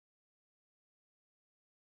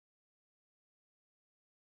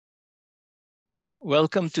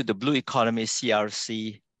Welcome to the Blue Economy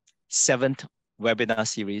CRC 7th webinar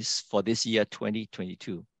series for this year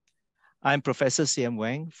 2022. I'm Professor CM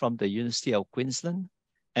Wang from the University of Queensland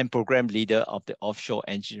and Program Leader of the Offshore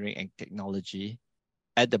Engineering and Technology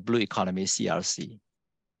at the Blue Economy CRC.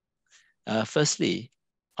 Firstly,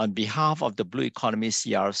 on behalf of the Blue Economy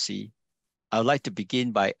CRC, I would like to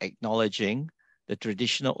begin by acknowledging the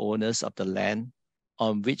traditional owners of the land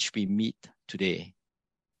on which we meet today.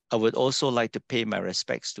 I would also like to pay my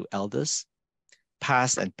respects to elders,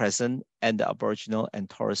 past and present, and the Aboriginal and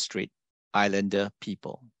Torres Strait Islander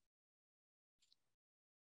people.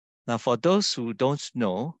 Now, for those who don't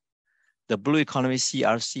know, the Blue Economy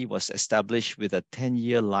CRC was established with a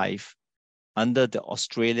 10-year life under the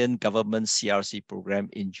Australian government CRC program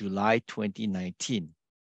in July 2019.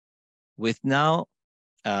 With now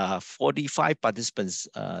 45 participants,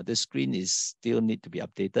 the screen is still need to be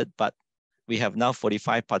updated, but we have now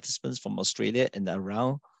 45 participants from Australia and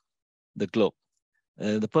around the globe.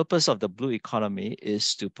 The purpose of the Blue Economy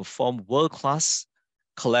is to perform world-class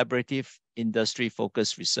collaborative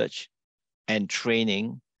industry-focused research and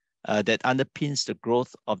training that underpins the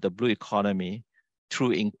growth of the Blue Economy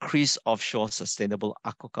through increased offshore sustainable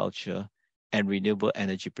aquaculture and renewable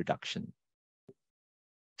energy production.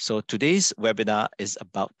 So today's webinar is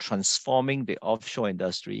about transforming the offshore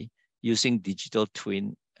industry using digital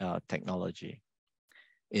twin technology.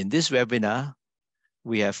 In this webinar,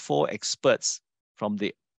 we have 4 experts from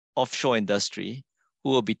the offshore industry who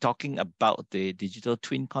will be talking about the digital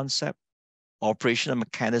twin concept, operational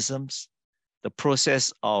mechanisms, the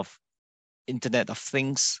process of Internet of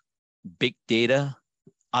Things, big data,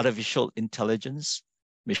 artificial intelligence,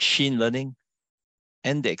 machine learning,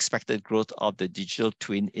 and the expected growth of the digital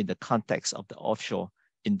twin in the context of the offshore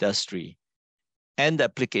industry, and the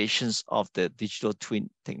applications of the digital twin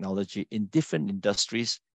technology in different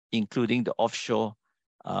industries, including the offshore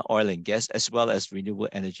oil and gas, as well as renewable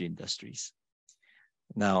energy industries.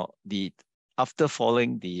 Now, after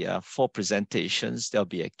following the 4 presentations, there'll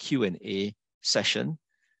be a Q&A session.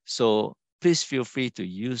 So please feel free to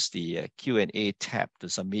use the Q&A tab to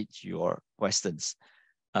submit your questions.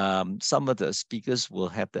 Some of the speakers will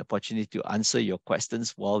have the opportunity to answer your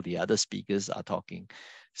questions while the other speakers are talking.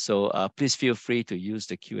 So please feel free to use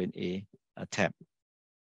the Q&A tab.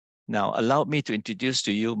 Now, allow me to introduce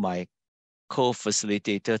to you my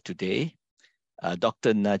co-facilitator today,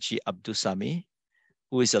 Dr. Naji Abdusami,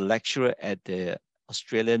 who is a lecturer at the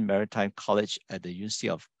Australian Maritime College at the University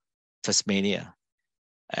of Tasmania.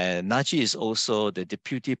 And Naji is also the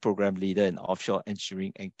Deputy Program Leader in Offshore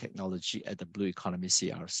Engineering and Technology at the Blue Economy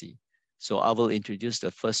CRC. So I will introduce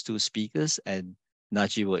the first 2 speakers and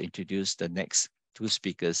Naji will introduce the next 2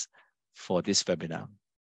 speakers for this webinar.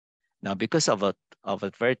 Now, because of a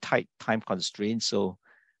very tight time constraint, so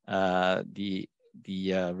the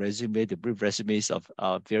brief resumes of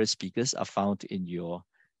various speakers are found in your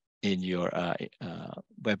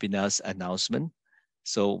webinar's announcement.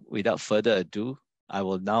 So without further ado, I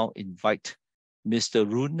will now invite Mr.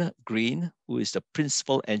 Rune Green, who is the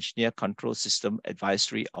Principal Engineer Control System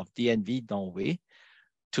Advisory of DNV Norway,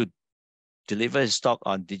 to deliver his talk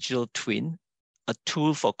on digital twin, a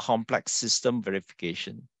tool for complex system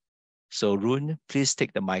verification. So Rune, please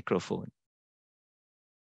take the microphone.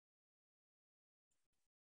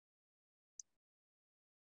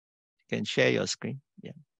 You can share your screen.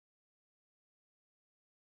 Yeah.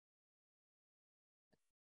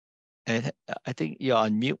 And I think you're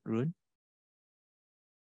on mute, Rune.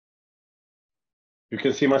 You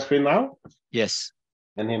can see my screen now? Yes.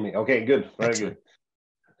 And hear me. Okay, good. Very Excellent. good.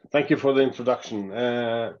 Thank you for the introduction.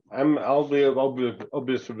 I'll be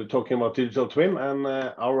obviously talking about digital twin and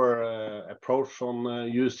our approach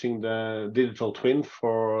on using the digital twin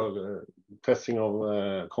for testing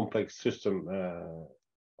of complex system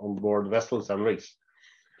on board vessels and rigs.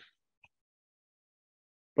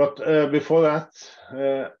 But before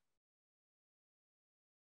that,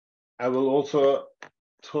 I will also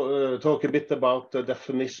talk a bit about the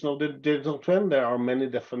definition of the digital twin. There are many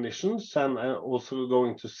definitions, and I'm also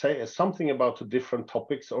going to say something about the different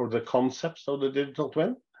topics or the concepts of the digital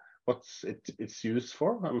twin, what it's used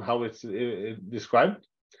for and how it's described.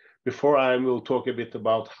 Before I will talk a bit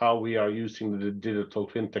about how we are using the digital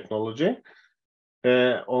twin technology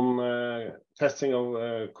on testing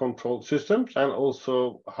of control systems, and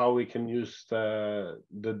also how we can use the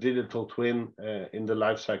digital twin in the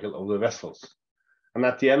life cycle of the vessels. And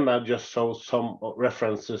at the end, I'll just show some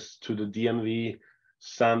references to the DNV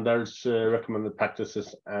standards, recommended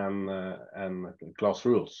practices, and class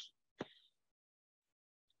rules.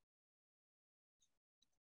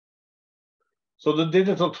 So the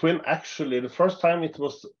digital twin, actually, the first time it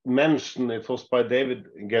was mentioned, it was by David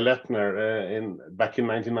Geletner back in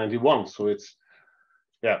 1991. So it's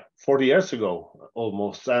 40 years ago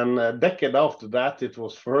almost. And a decade after that, it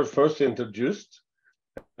was first introduced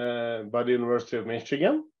by the University of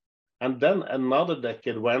Michigan. And then another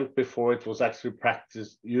decade went before it was actually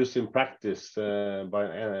used in practice by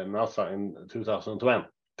NASA in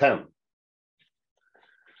 2010.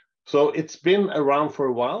 So it's been around for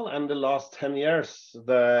a while, and the last 10 years,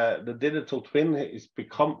 the digital twin has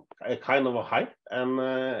become a kind of a hype, and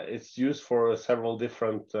it's used for several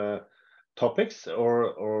different topics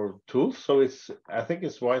or tools. So I think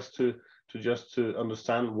it's wise to just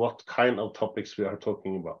understand what kind of topics we are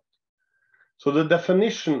talking about. So the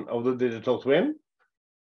definition of the digital twin,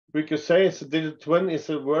 we could say a digital twin is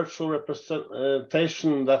a virtual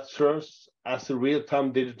representation that serves as a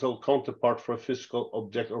real-time digital counterpart for a physical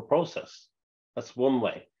object or process. That's one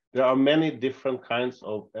way. There are many different kinds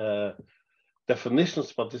of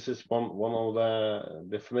definitions, but this is one of the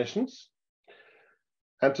definitions.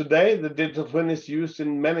 And today, the digital twin is used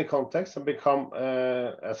in many contexts and become,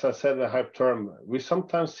 as I said, a hype term. We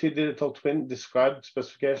sometimes see digital twin described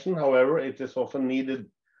specification. However, it is often needed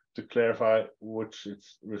to clarify which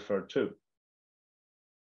it's referred to.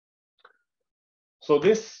 So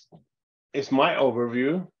this is my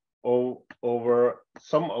overview over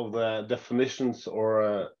some of the definitions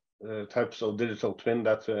or types of digital twin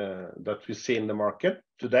that we see in the market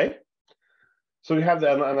today. So we have the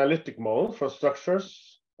analytic model for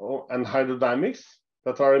structures and hydrodynamics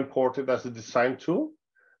that are imported as a design tool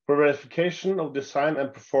for verification of design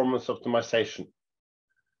and performance optimization.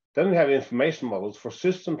 Then we have information models for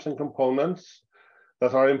systems and components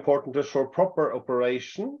that are important to ensure proper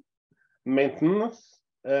operation, maintenance,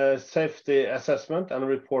 safety assessment, and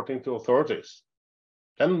reporting to authorities.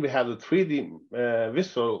 Then we have the 3D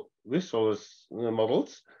visual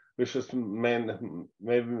models, which is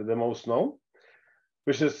maybe the most known,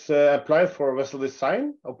 which is applied for vessel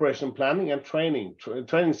design, operation planning, and training.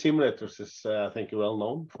 Training simulators is, I think, well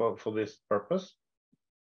known for this purpose.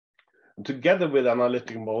 And together with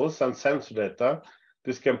analytic models and sensor data,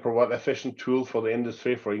 this can provide efficient tool for the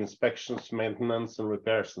industry for inspections, maintenance, and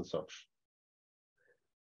repairs and such.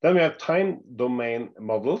 Then we have time domain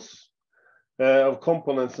models of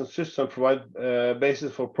components and systems provide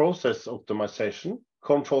basis for process optimization,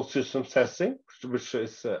 control system testing, which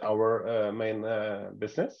is our main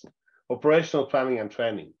business, operational planning and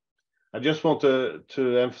training. I just want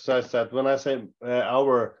to emphasize that when I say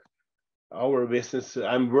our business,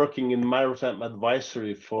 I'm working in maritime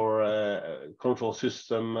advisory for control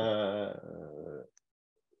system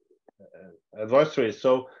advisory.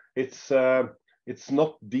 So it's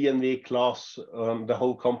not DNV class, the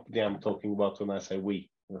whole company I'm talking about when I say we.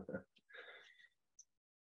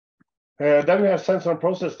 Then we have sensor and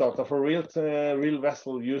process data for real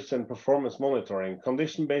vessel use and performance monitoring,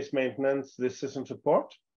 condition-based maintenance, decision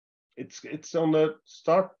support. It's on the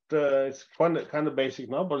start. It's kind of basic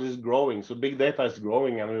now, but it's growing. So big data is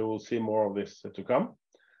growing, and we will see more of this to come.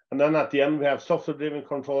 And then at the end, we have software-driven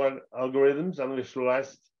control algorithms and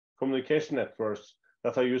visualized communication networks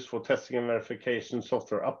that are used for testing and verification,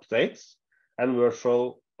 software updates, and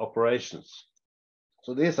virtual operations.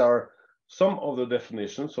 So these are some of the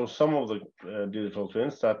definitions or some of the digital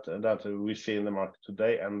twins that we see in the market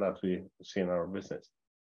today and that we see in our business.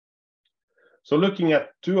 So looking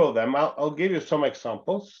at two of them, I'll give you some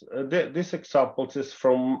examples. This example is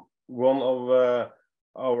from one of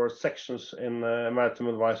our sections in Maritime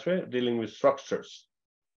Advisory dealing with structures.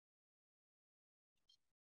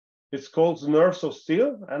 It's called Nerves of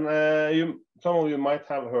Steel, and some of you might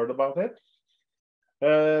have heard about it.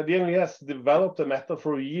 DNV has developed a method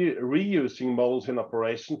for reusing models in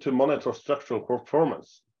operation to monitor structural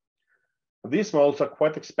performance. These models are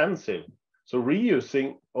quite expensive, so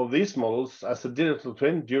reusing of these models as a digital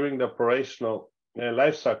twin during the operational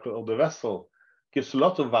life cycle of the vessel gives a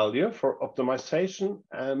lot of value for optimization,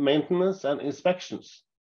 maintenance, and inspections.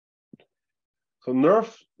 So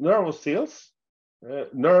nerves of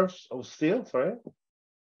steel,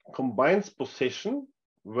 combines position,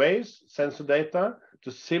 waves, sensor data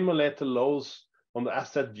to simulate the loads on the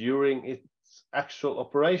asset during its actual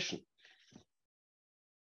operation.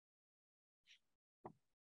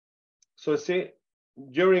 So see,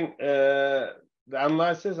 during the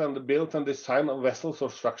analysis and the build and design of vessels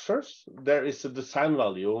or structures, there is a design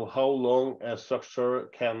value of how long a structure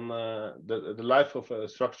can, the life of a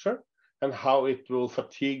structure, and how it will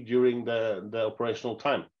fatigue during the operational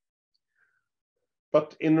time.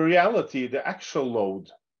 But in reality, the actual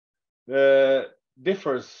load,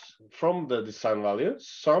 differs from the design value.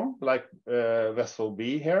 Some, like vessel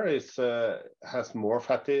B here, has more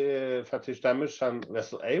fattish damage than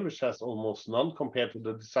vessel A, which has almost none compared to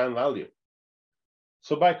the design value.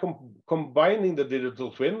 So by combining the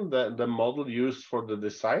digital twin, the model used for the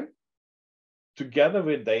design, together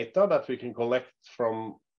with data that we can collect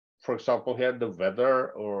from, for example, here the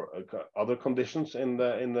weather or other conditions in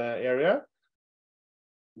the area,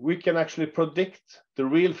 we can actually predict the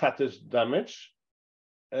real fattish damage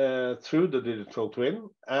through the digital twin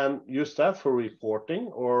and use that for reporting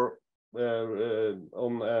or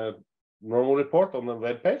on a normal report on the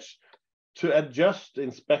web page to adjust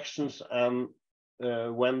inspections and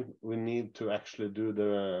when we need to actually do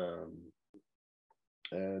the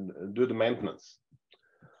maintenance.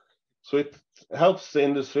 So it helps the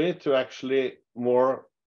industry to actually more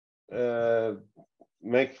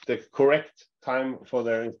make the correct time for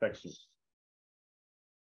their inspections.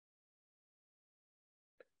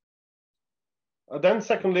 Then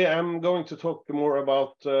secondly, I'm going to talk more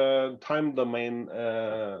about time domain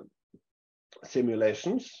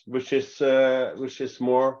simulations, which is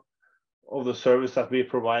more of the service that we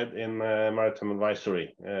provide in Maritime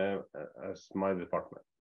Advisory as my department.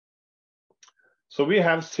 So we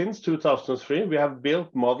have, since 2003, we have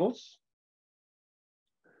built models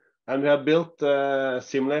and we have built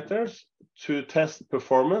simulators to test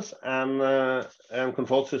performance and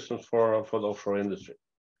control systems for the offshore industry.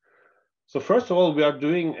 So first of all, we are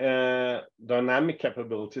doing dynamic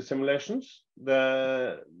capability simulations.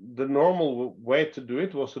 The normal way to do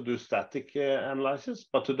it was to do static analysis,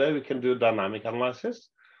 but today we can do dynamic analysis.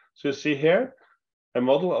 So you see here a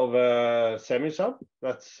model of a semi-sub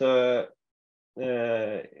that's in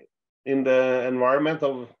the environment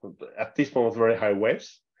of, at this moment, very high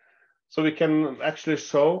waves. So we can actually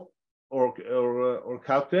show or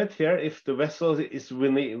calculate here if the vessel is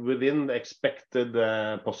within the expected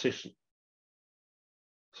position.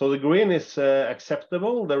 So the green is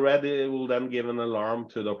acceptable. The red will then give an alarm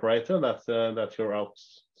to the operator that you're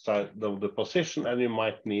outside of the position and you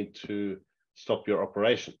might need to stop your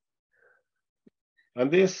operation. And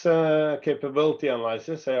these capability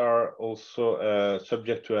analysis, they are also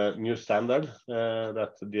subject to a new standard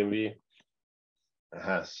that the DNV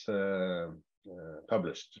has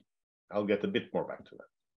published. I'll get a bit more back to that.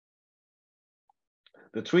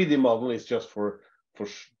 The 3D model is just for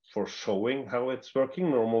showing how it's working.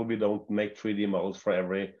 Normally, we don't make 3D models for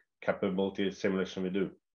every capability simulation we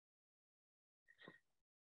do.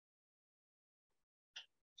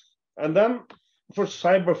 And then for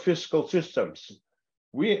cyber physical systems,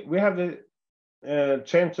 we have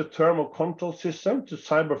changed the term of control system to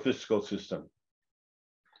cyber physical system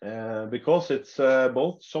because it's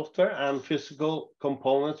both software and physical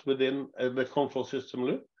components within the control system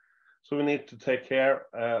loop. So we need to take care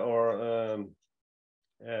of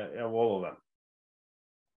all of them.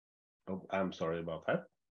 Oh, I'm sorry about that.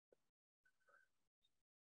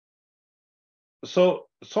 So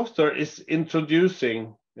software is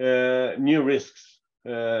introducing new risks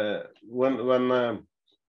when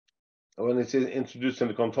it's introduced in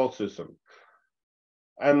the control system.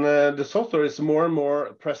 And the software is more and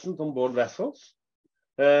more present on board vessels.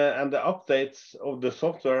 And the updates of the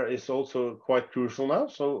software is also quite crucial now.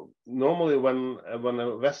 So normally when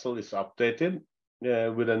a vessel is updated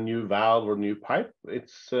with a new valve or new pipe,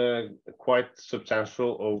 it's quite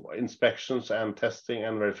substantial of inspections and testing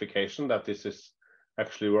and verification that this is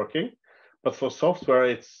actually working. But for software,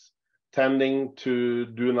 it's tending to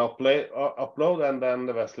do an upload and then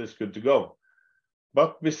the vessel is good to go.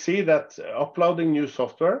 But we see that uploading new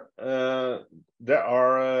software, there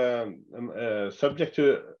are subject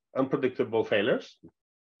to unpredictable failures.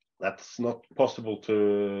 That's not possible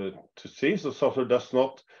to see. So software does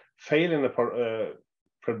not fail in a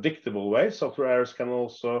predictable way. Software errors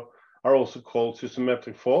are also called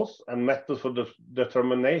systematic faults, and methods for the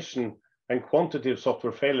determination and quantity of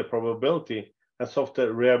software failure probability and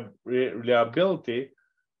software reliability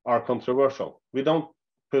are controversial. We don't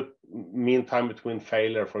put mean time between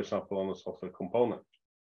failure, for example, on a software component.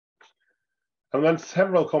 And when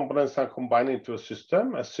several components are combined into a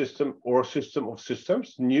system or system of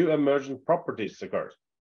systems, new emergent properties occur.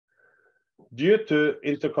 Due to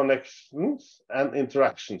interconnections and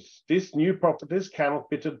interactions, these new properties cannot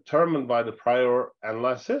be determined by the prior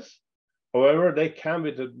analysis. However, they can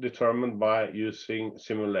be determined by using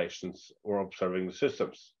simulations or observing the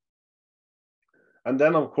systems. And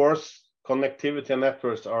then, of course, connectivity and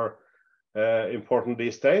networks are important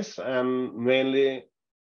these days, and mainly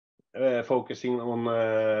focusing on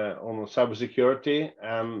cybersecurity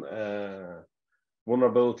and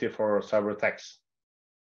vulnerability for cyber attacks.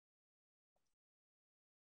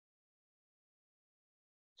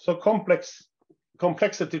 So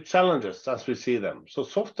complexity challenges as we see them. So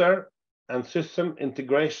software and system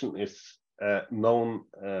integration is known,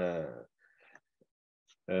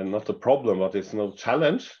 not a problem, but it's no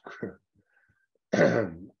challenge.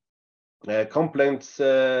 Complex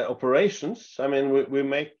operations. I mean, we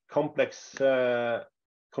make complex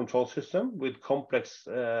control system with complex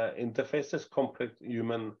interfaces, complex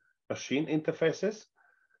human-machine interfaces.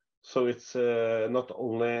 So it's not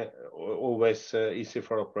only always easy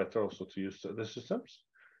for operator also to use the systems.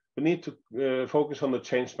 We need to focus on the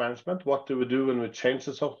change management. What do we do when we change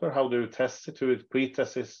the software? How do we test it? Do we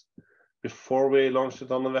pre-test this before we launch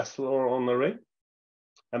it on a vessel or on a rig?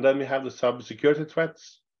 And then we have the cybersecurity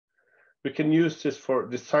threats. We can use this for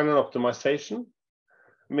design and optimization.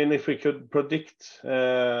 I mean, if we could predict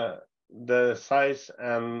the size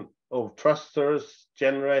and of thrusters,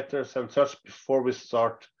 generators, and such before we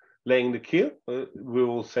start laying the keel, we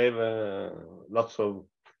will save lots of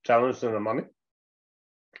challenges and money.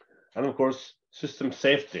 And of course, system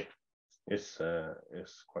safety is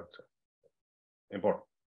quite important.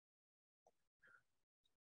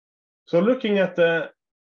 So looking at the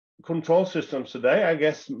control systems today, I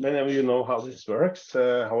guess many of you know how this works.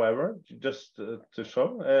 However, just to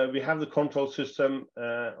show, we have the control system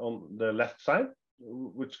on the left side,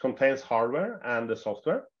 which contains hardware and the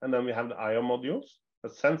software. And then we have the I/O modules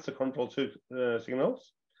that sends the control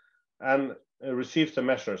signals and receives the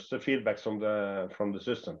measures, the feedbacks from the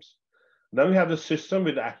systems. Then we have the system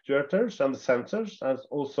with the actuators and the sensors, and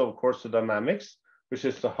also, of course, the dynamics, which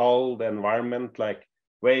is the whole the environment, like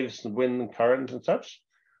waves, wind, current, and such,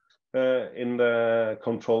 in the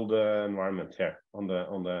controlled environment here on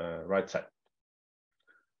the right side.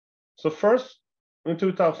 So first, in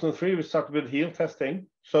 2003, we started with heel testing.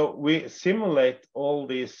 So we simulate all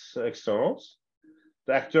these externals,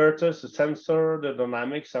 the actuators, the sensor, the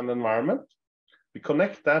dynamics, and the environment. We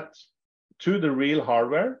connect that to the real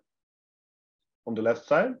hardware on the left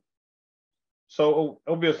side. So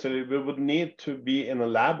obviously we would need to be in a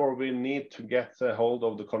lab, or we need to get a hold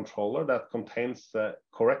of the controller that contains the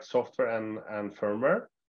correct software and firmware.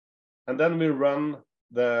 And then we run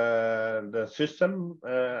the system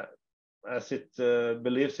as it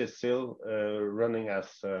believes it's still running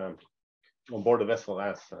as on board the vessel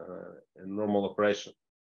as in normal operation.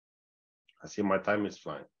 I see my time is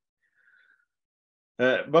flying.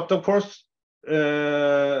 But of course,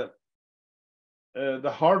 the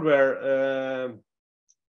hardware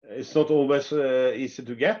is not always easy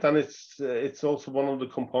to get, and it's also one of the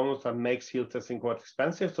components that makes heel testing quite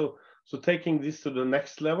expensive. So taking this to the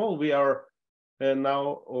next level, we are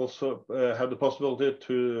now also have the possibility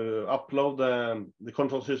to upload the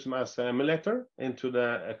control system as an emulator into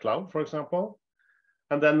the cloud, for example,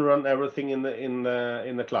 and then run everything in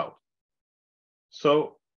the cloud.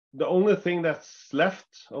 So the only thing that's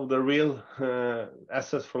left of the real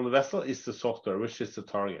assets from the vessel is the software, which is the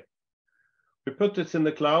target. We put this in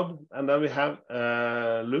the cloud, and then we have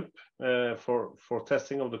a loop for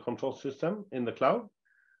testing of the control system in the cloud.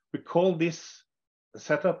 We call this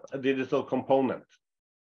setup a digital component.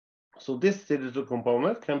 So this digital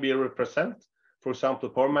component can be represented, for example,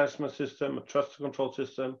 a power management system, a thruster control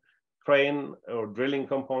system, crane or drilling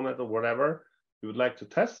component, or whatever you would like to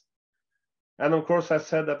test. And of course, I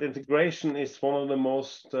said that integration is one of the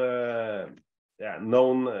most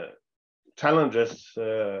known challenges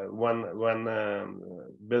when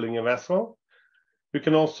building a vessel. We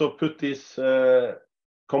can also put these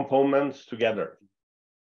components together.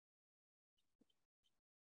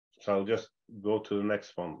 So I'll just go to the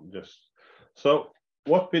next one. So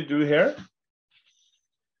what we do here,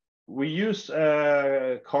 we use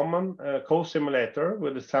a common co-simulator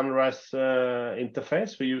with the standardized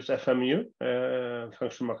interface. We use FMU,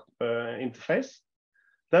 function interface.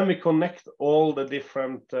 Then we connect all the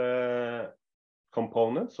different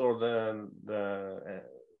components, or the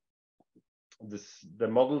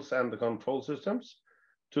models and the control systems,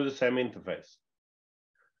 to the same interface.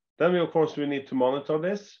 Then of course we need to monitor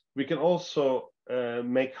this. We can also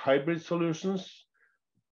make hybrid solutions,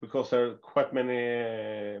 because there are quite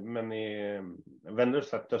many vendors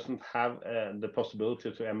that doesn't have the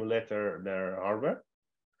possibility to emulate their hardware.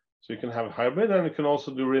 So you can have hybrid, and you can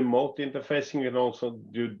also do remote interfacing. You can also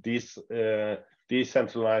do these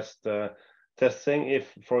decentralized testing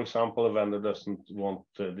if, for example, a vendor doesn't want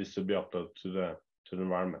this to be uploaded to the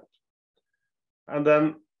environment. And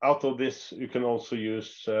then out of this, you can also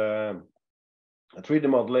use 3D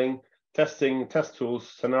modeling, testing, test tools,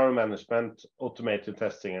 scenario management, automated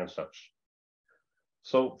testing, and such.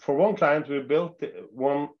 So for one client, we built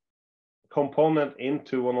one component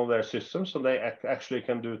into one of their systems, so they actually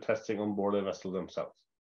can do testing on board the vessel themselves.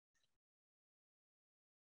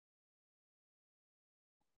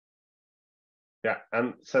 Yeah,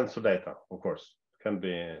 and sensor data, of course, can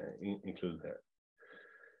be included there.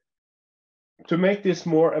 To make this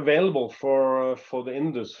more available for the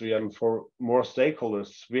industry and for more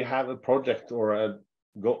stakeholders, we have a project or a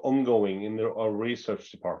ongoing in our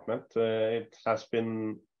research department. It has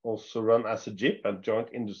been also run as a JIP, a joint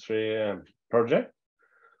industry project,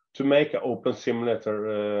 to make an open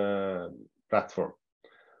simulator platform.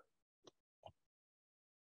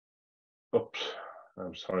 Oops,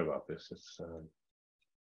 I'm sorry about this. It's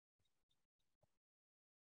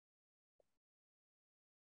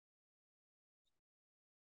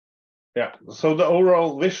yeah, so the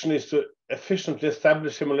overall vision is to efficiently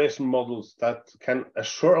establish simulation models that can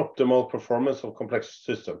assure optimal performance of complex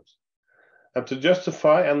systems, and to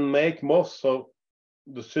justify and make most of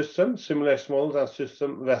the system, simulation models and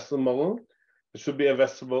system vessel model, it should be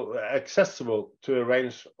accessible to a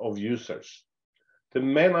range of users. The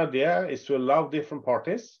main idea is to allow different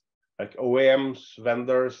parties, like OEMs,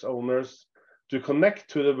 vendors, owners, to connect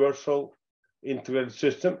to the virtual integrated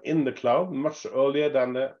system in the cloud much earlier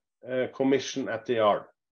than the commission at the yard,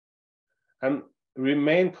 and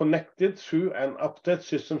remain connected through an update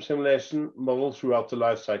system simulation model throughout the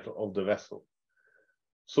life cycle of the vessel.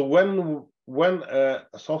 So when a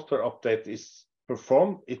software update is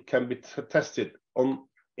performed, it can be tested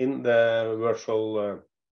in the virtual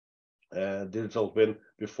digital twin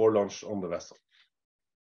before launch on the vessel.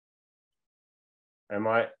 Am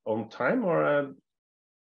I on time or?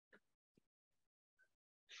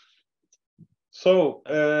 So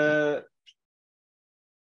to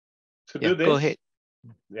do this, go ahead.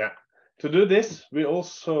 Yeah, to do this, we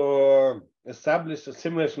also established a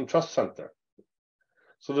simulation trust center.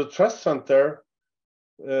 So the trust center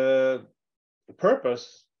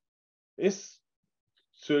purpose is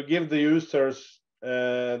to give the users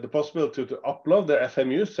the possibility to upload their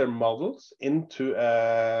FM user models into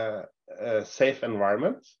a safe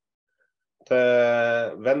environment.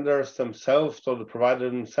 The vendors themselves or the provider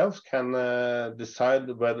themselves can decide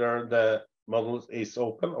whether the model is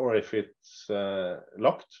open or if it's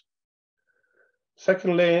locked.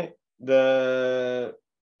 Secondly, the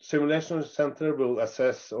simulation center will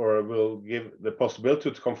assess or will give the possibility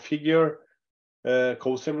to configure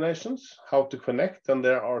co-simulations, how to connect, and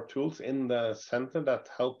there are tools in the center that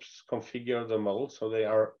helps configure the model so they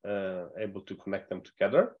are able to connect them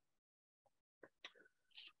together.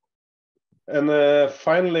 And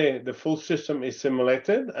finally, the full system is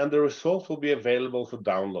simulated and the results will be available for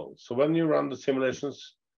download. So when you run the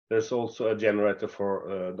simulations, there's also a generator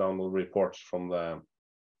for download reports from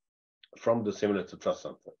the simulator trust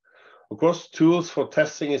center. Of course, tools for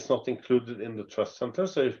testing is not included in the trust center.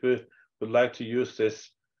 So if we would like to use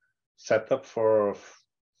this setup for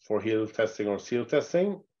heel testing or seal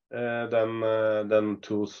testing, then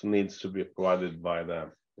tools needs to be provided by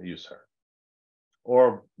the user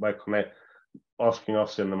or by asking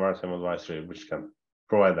us in the Maritime Advisory, which can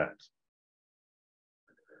provide that.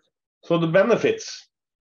 So the benefits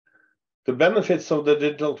of the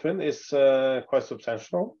digital twin is quite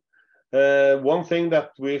substantial. One thing that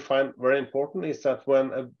we find very important is that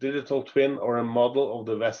when a digital twin or a model of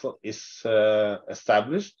the vessel is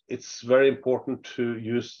established, it's very important to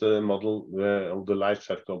use the model of the life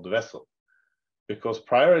cycle of the vessel. Because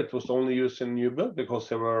prior it was only used in new build because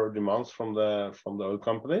there were demands from the oil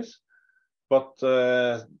companies. But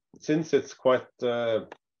since it's quite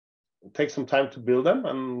it takes some time to build them,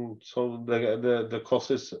 and so the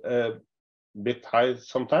cost is a bit high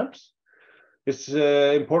sometimes. It's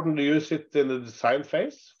important to use it in the design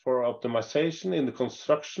phase for optimization, in the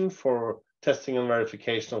construction for testing and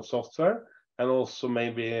verification of software, and also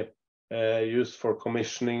maybe used for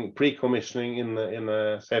pre-commissioning in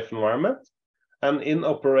a safe environment, and in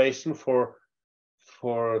operation for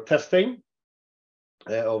testing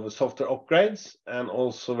of software upgrades and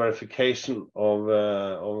also verification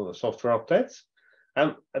of software updates,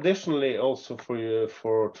 and additionally also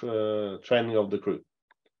for training of the crew.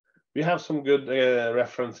 We have some good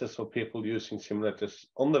references of people using simulators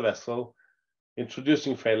on the vessel,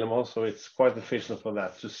 introducing failure mode, so it's quite efficient for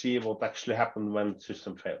that to see what actually happened when the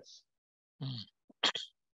system fails.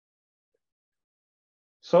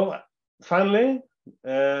 So finally,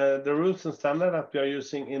 the rules and standard that we are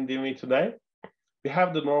using in DME today. We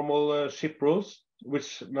have the normal ship rules,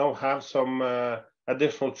 which now have some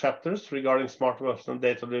additional chapters regarding smart vessels and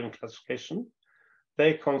data-driven classification.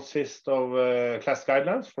 They consist of class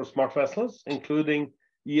guidelines for smart vessels, including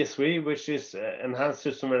ESV, which is enhanced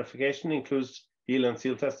system verification, includes heel and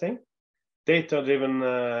seal testing. Data-driven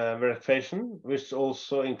verification, which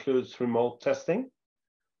also includes remote testing,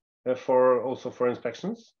 also for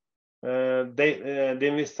inspections.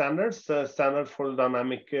 DNV standards, standard for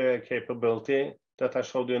dynamic capability that I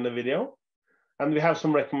showed you in the video. And we have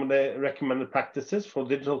some recommended practices for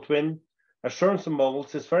digital twin assurance of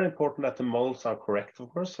models. It's very important that the models are correct, of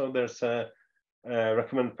course. So there's a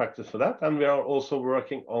recommended practice for that. And we are also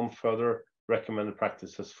working on further recommended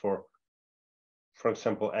practices for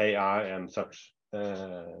example, AI and such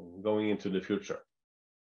going into the future.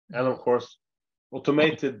 And of course,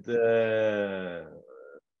 automated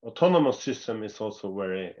autonomous system is also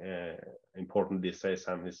very important these days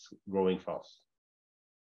and is growing fast.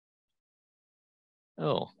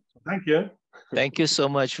 Oh, thank you. Thank you so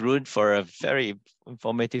much, Rune, for a very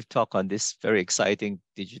informative talk on this very exciting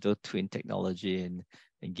digital twin technology and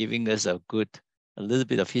giving us a little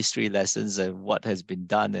bit of history lessons and what has been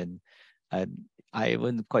done. And I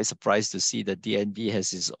was quite surprised to see that DNV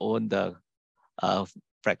has its own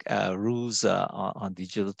rules on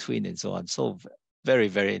digital twin and so on. So very,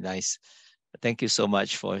 very nice. Thank you so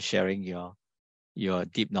much for sharing your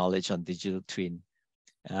deep knowledge on digital twin.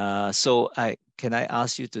 So can I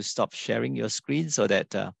ask you to stop sharing your screen so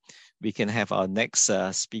that we can have our next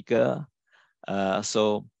speaker?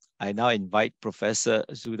 So I now invite Professor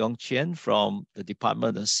Zudong Chen from the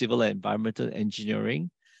Department of Civil and Environmental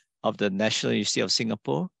Engineering of the National University of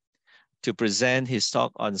Singapore to present his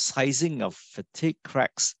talk on sizing of fatigue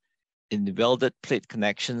cracks in welded plate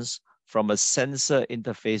connections from a sensor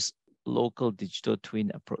interface local digital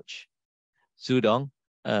twin approach. Zudong,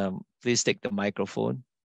 please take the microphone.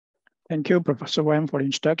 Thank you, Professor Wang, for the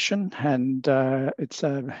introduction. And it's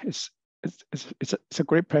a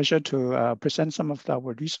great pleasure to present some of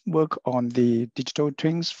our recent work on the digital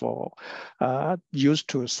twins for used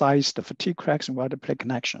to size the fatigue cracks and welded plate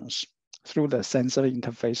connections through the sensor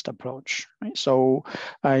interface approach. Right? So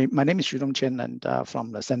my name is Zudong Chen, and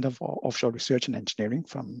from the Center for Offshore Research and Engineering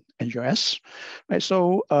from NUS. Right?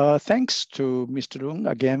 So thanks to Mr. Rune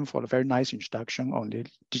again for the very nice introduction on the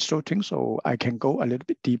digital twin. So I can go a little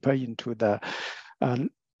bit deeper into the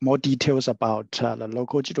more details about the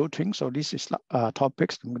local digital twin. So this is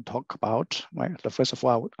topics I'm going to talk about. Right? First of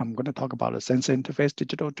all, I'm going to talk about the sensor interface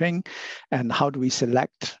digital twin and how do we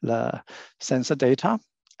select the sensor data,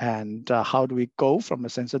 and how do we go from the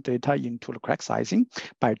sensor data into the crack sizing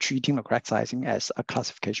by treating the crack sizing as a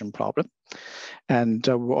classification problem. And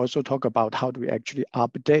we'll also talk about how do we actually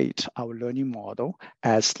update our learning model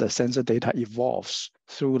as the sensor data evolves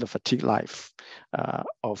through the fatigue life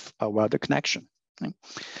of a welded connection. Okay.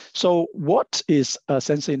 So what is a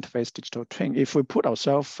sensor interface digital twin? If we put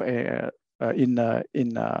ourselves in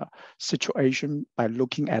a situation by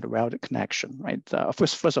looking at welded connection, right?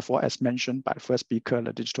 First of all, as mentioned by the first speaker,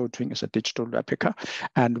 the digital twin is a digital replica,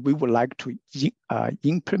 and we would like to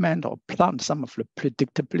implement or plant some of the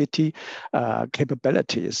predictability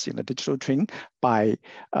capabilities in the digital twin by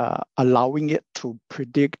allowing it to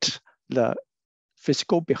predict the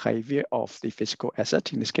physical behavior of the physical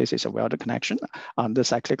asset. In this case, it's a welded connection under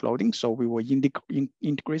cyclic loading. So we will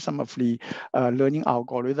integrate some of the learning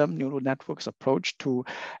algorithm, neural networks approach to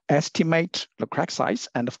estimate the crack size,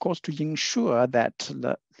 and of course, to ensure that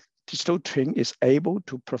the digital twin is able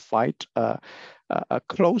to provide a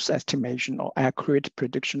close estimation or accurate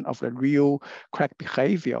prediction of the real crack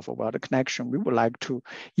behavior of a welded connection. We would like to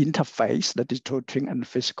interface the digital twin and the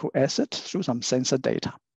physical asset through some sensor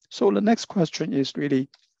data. So the next question is really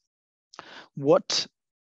that's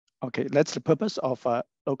the purpose of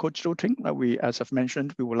local digital twin. As I've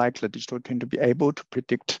mentioned, we would like the digital twin to be able to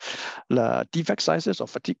predict the defect sizes of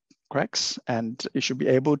fatigue cracks, and it should be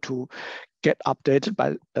able to get updated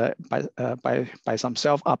by some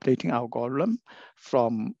self-updating algorithm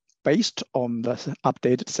based on the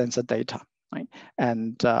updated sensor data. Right?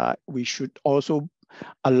 And we should also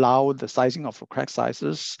allow the sizing of the crack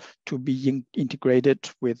sizes to be integrated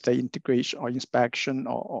with the integration or inspection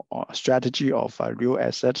or strategy of a real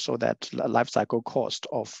asset, so that the life cycle cost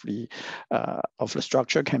of the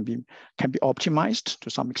structure can be optimized to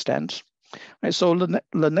some extent. Right, so the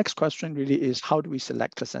next question really is, how do we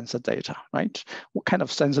select the sensor data, right? What kind of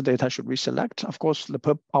sensor data should we select? Of course,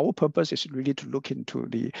 our purpose is really to look into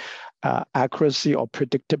the accuracy or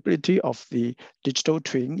predictability of the digital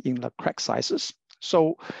twin in the crack sizes.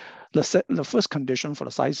 So the first condition for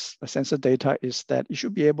the sensor data is that it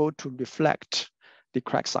should be able to reflect the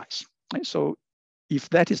crack size. Right? So if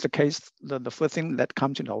that is the case, the first thing that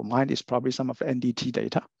comes into our mind is probably some of the NDT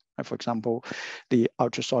data. For example, the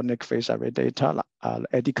ultrasonic phase array data,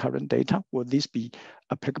 eddy current data. Will this be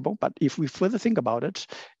applicable? But if we further think about it,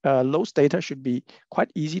 those data should be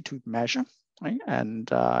quite easy to measure. Right? And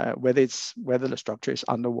whether the structure is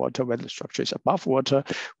underwater, whether the structure is above water,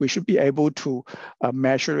 we should be able to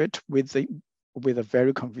measure it with the with a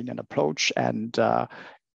very convenient approach, and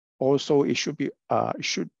also it should be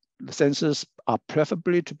the sensors are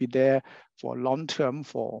preferably to be there for long term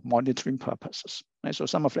for monitoring purposes. Right? So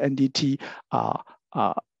some of the NDT are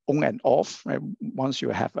on and off. Right? Once you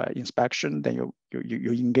have an inspection, then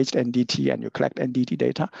you engage the NDT and you collect NDT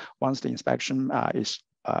data. Once the inspection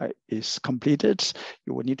is completed,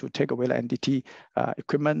 you will need to take away the NDT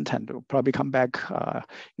equipment and probably come back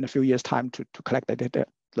in a few years' time to collect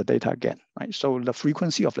the data again, right? So the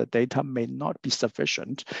frequency of the data may not be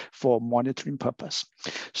sufficient for monitoring purpose.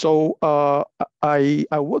 So I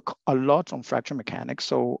work a lot on fracture mechanics,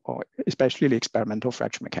 so especially the experimental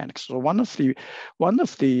fracture mechanics. So one of the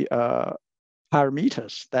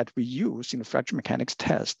parameters that we use in the fracture mechanics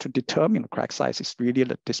test to determine the crack size is really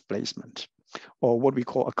the displacement, or what we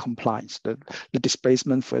call a compliance, the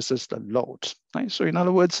displacement versus the load. Right? So in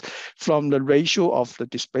other words, from the ratio of the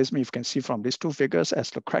displacement, you can see from these two figures, as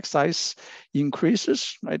the crack size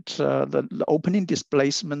increases, right, the opening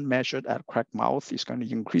displacement measured at crack mouth is going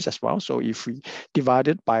to increase as well. So if we divide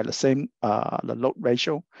it by the same the load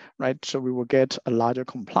ratio, right, so we will get a larger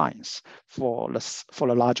compliance for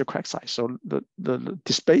the larger crack size. So the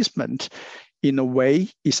displacement, in a way,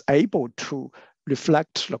 is able to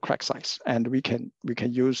reflect the crack size, and we can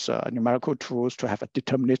use numerical tools to have a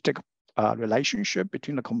deterministic relationship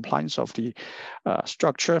between the compliance of the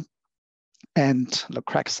structure and the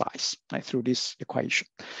crack size, right, through this equation.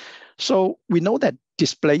 So we know that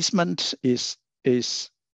displacement is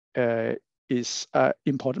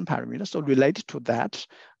important parameter. So related to that,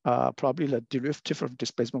 probably the derivative of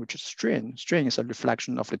displacement, which is strain. Strain is a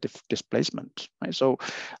reflection of the displacement, right? So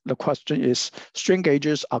the question is, strain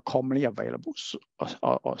gauges are commonly available,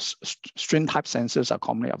 or strain type sensors are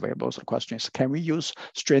commonly available. So the question is, can we use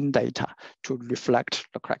strain data to reflect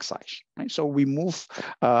the crack size, right? So we move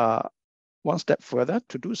one step further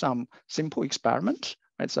to do some simple experiment.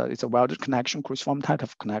 It's a welded connection, cruciform type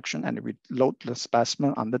of connection, and we load the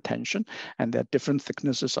specimen under tension, and there are different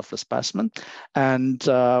thicknesses of the specimen. And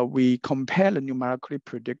we compare the numerically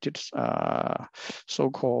predicted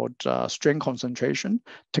so-called strain concentration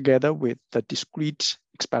together with the discrete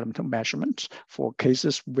experimental measurement for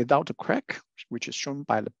cases without a crack, which is shown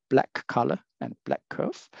by the black color and black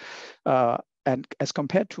curve. And as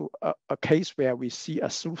compared to a case where we see a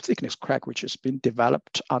through thickness crack, which has been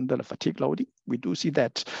developed under the fatigue loading, we do see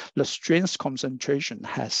that the strain concentration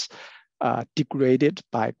has degraded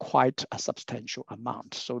by quite a substantial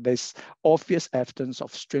amount. So there's obvious evidence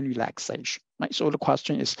of strain relaxation, right? So the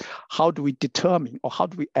question is, how do we determine, or how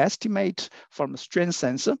do we estimate from the strain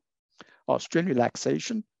sensor or strain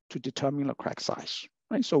relaxation to determine the crack size,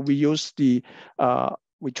 right? So we use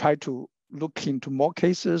we try to look into more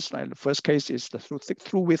cases. Right? The first case is the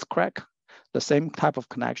through width crack, the same type of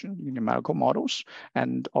connection in numerical models.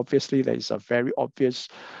 And obviously there is a very obvious,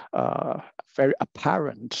 very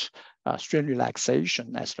apparent strain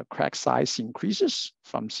relaxation as the crack size increases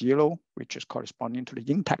from 0, which is corresponding to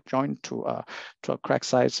the intact joint, to a crack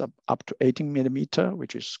size of up to 18 millimeter,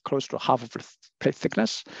 which is close to half of the plate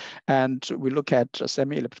thickness. And we look at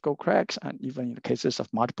semi-elliptical cracks, and even in the cases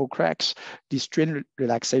of multiple cracks, the strain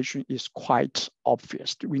relaxation is quite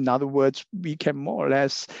obvious. In other words, we can more or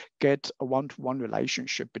less get a one-to-one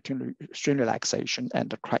relationship between the strain relaxation and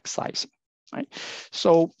the crack sizing, right?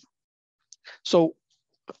 So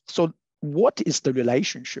what is the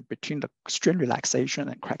relationship between the strain relaxation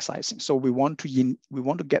and crack sizing? So we want to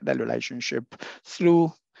get that relationship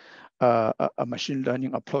through a machine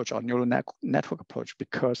learning approach or neural network approach,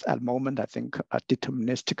 because at the moment I think a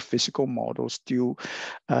deterministic physical model still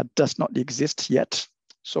does not exist yet.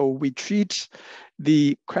 So we treat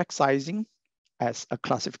the crack sizing as a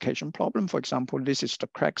classification problem. For example, this is the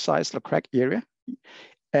crack size, the crack area,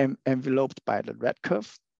 enveloped by the red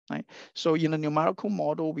curve. Right? So in a numerical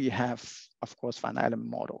model, we have, of course, finite element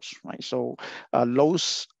models, right? So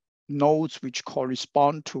those nodes which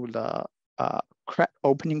correspond to the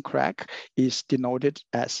opening crack is denoted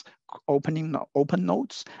as open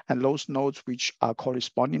nodes, and those nodes which are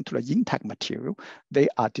corresponding to the intact material, they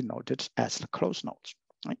are denoted as the closed nodes,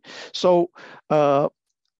 right? So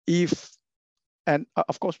and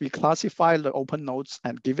of course, we classify the open nodes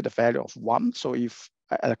and give it a value of 1. So if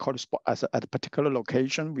at a particular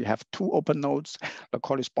location, we have 2 open nodes, the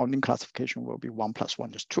corresponding classification will be 1 +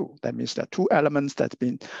 1 is 2. That means there are 2 elements that's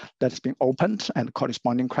been opened, and the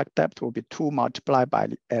corresponding crack depth will be 2 multiplied by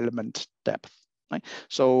the element depth. Right?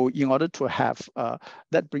 So in order to have,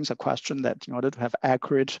 that brings a question that in order to have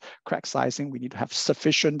accurate crack sizing, we need to have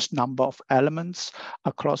sufficient number of elements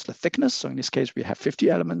across the thickness. So in this case, we have 50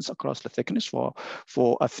 elements across the thickness for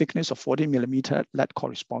a thickness of 40 millimeter. That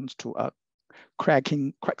corresponds to a crack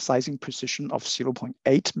sizing precision of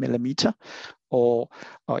 0.8 millimeter, or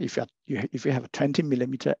if you have a 20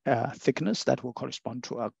 millimeter thickness, that will correspond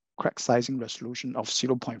to a crack sizing resolution of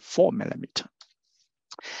 0.4 millimeter.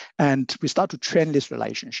 And we start to train this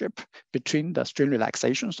relationship between the strain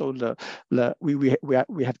relaxation. So we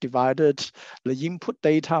have divided the input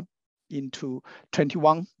data into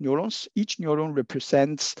 21 neurons. Each neuron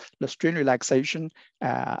represents the strain relaxation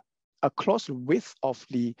across the width of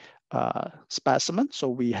the specimen. So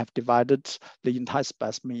we have divided the entire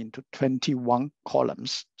specimen into 21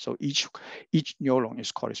 columns. So each neuron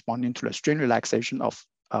is corresponding to the strain relaxation of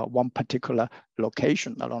one particular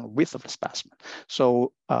location along the width of the specimen.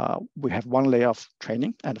 So we have one layer of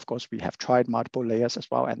training, and of course we have tried multiple layers as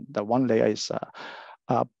well. And the one layer is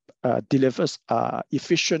delivers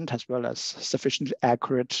efficient as well as sufficiently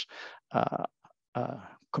accurate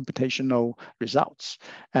computational results.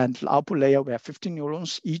 And the output layer, we have 15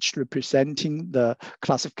 neurons, each representing the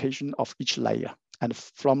classification of each layer. And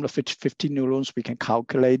from the 15 neurons, we can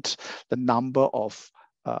calculate the number of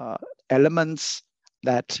elements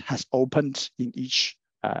that has opened in each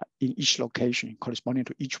location, corresponding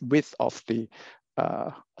to each width of the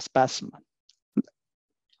specimen.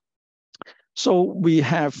 So we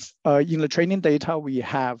have, in the training data, we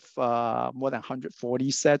have more than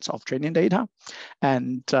 140 sets of training data.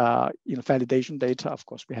 And in the validation data, of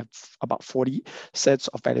course, we have about 40 sets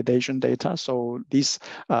of validation data. So this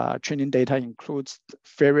training data includes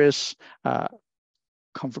various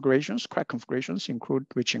configurations, crack configurations,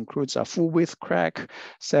 which includes a full width crack,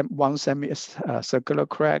 one semi-circular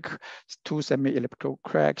crack, two semi-elliptical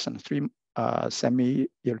cracks, and three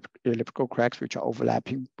semi-elliptical cracks which are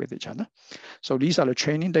overlapping with each other. So these are the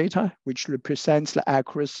training data, which represents the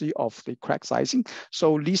accuracy of the crack sizing.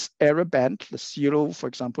 So this error band, the 0, for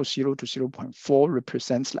example, 0 to 0.4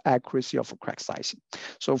 represents the accuracy of a crack sizing.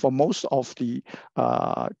 So for most of the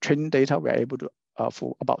training data, we're able to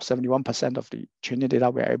for about 71% of the training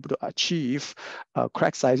data, we're able to achieve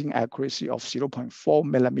crack sizing accuracy of 0.4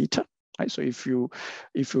 millimeter. Right? So if you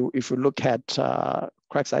look at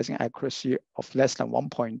crack sizing accuracy of less than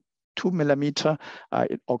 1.2 millimeter,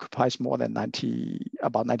 it occupies more than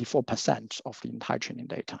about 94% of the entire training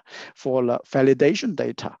data. For the validation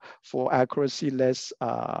data, for accuracy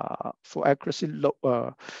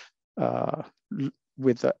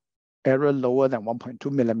with the error lower than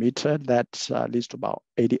 1.2 millimeter, that leads to about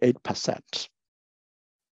 88%.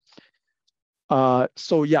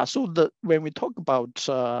 When we talk about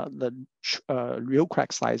the real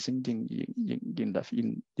crack sizing in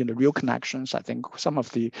the real connections, I think some of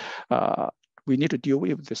the we need to deal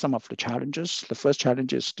with some of the challenges. The first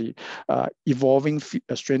challenge is the evolving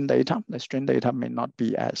strain data. The strain data may not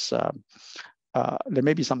be as there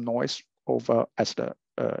may be some noise over as the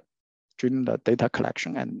during the data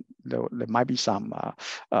collection, and there might be some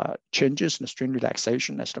changes in the strain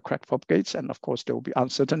relaxation as the crack propagates, and of course there will be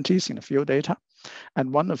uncertainties in the field data.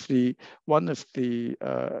 And one of the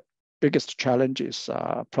biggest challenge is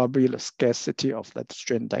probably the scarcity of that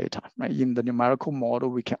strain data. Right? In the numerical model,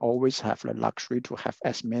 we can always have the luxury to have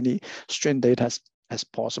as many strain data as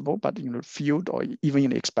possible, but in the field or even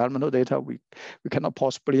in the experimental data, we cannot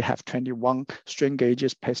possibly have 21 strain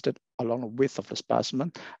gauges pasted along the width of the specimen,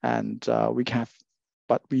 and we can have,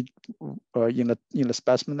 but we in the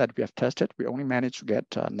specimen that we have tested, we only managed to get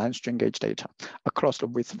 9 strain gauge data across the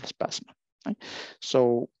width of the specimen. Right?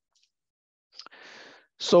 So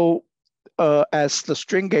as the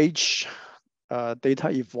strain gauge data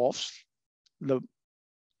evolves, the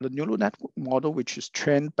neural network model, which is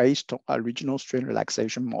trained based on original strain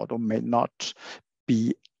relaxation model, may not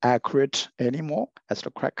be accurate anymore as the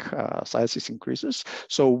crack sizes increases.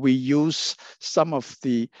 So we use some of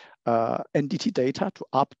the NDT data to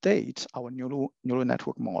update our neural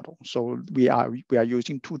network model. So we are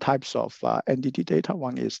using 2 types of NDT data.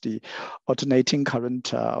 One is the alternating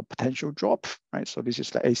current potential drop, right? So this is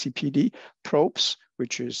the ACPD probes,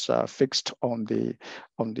 which is fixed on the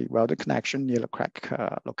welded connection near the crack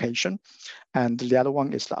location. And the other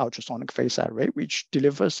one is the ultrasonic phase array, which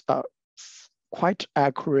delivers quite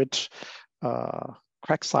accurate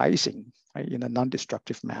crack sizing, right, in a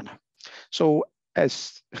non-destructive manner. So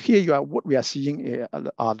as here what we are seeing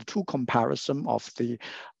are the 2 comparison of the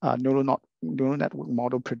neural network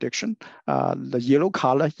model prediction. The yellow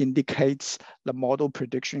color indicates the model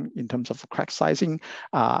prediction in terms of crack sizing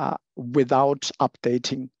without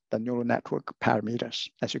updating the neural network parameters.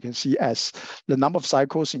 As you can see, as the number of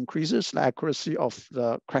cycles increases, the accuracy of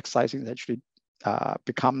the crack sizing is actually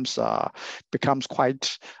becomes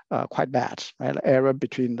quite bad. Right? The error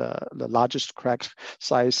between the largest crack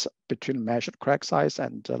size between measured crack size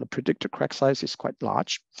and the predicted crack size is quite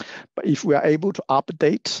large. But if we are able to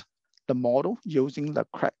update the model using the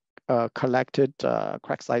collected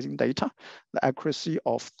crack sizing data, the accuracy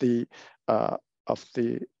of the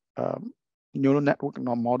neural network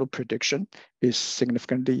model prediction is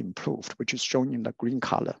significantly improved, which is shown in the green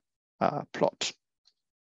color plot.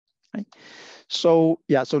 Right. So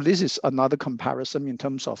yeah, so this is another comparison in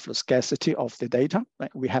terms of the scarcity of the data. Right?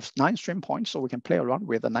 We have 9 stream points, so we can play around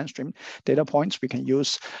with the 9 stream data points. We can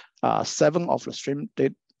use 7 of the stream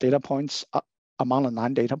data points among the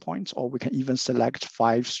 9 data points, or we can even select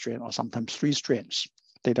 5 strain or sometimes 3 strains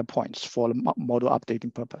data points for the model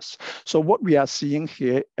updating purpose. So what we are seeing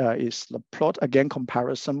here is the plot, again,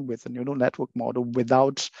 comparison with the neural network model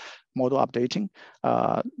without model updating.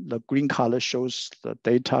 The green color shows the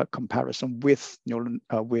data comparison with neural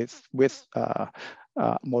model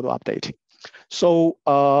updating. So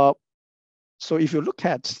so if you look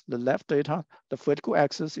at the left data, the vertical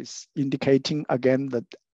axis is indicating again the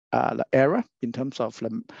error in terms of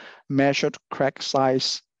the measured crack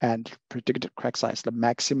size and predicted crack size, the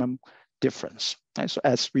maximum difference. And so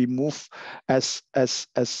as we move, as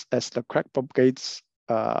the crack propagates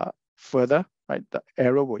further, right, the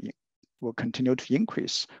error will continue to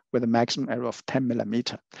increase with a maximum error of 10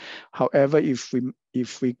 millimeter. However, if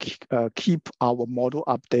we keep our model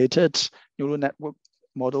updated, neural network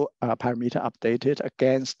model parameter updated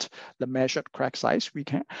against the measured crack size, we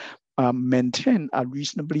can maintain a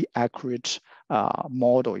reasonably accurate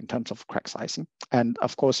model in terms of crack sizing. And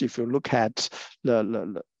of course, if you look at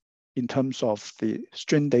in terms of the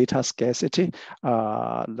strain data scarcity,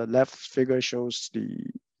 the left figure shows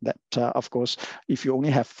that of course, if you only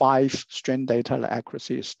have 5 strain data, the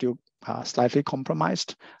accuracy is still slightly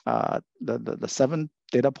compromised. The 7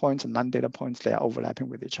 data points and 9 data points, they are overlapping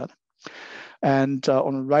with each other. And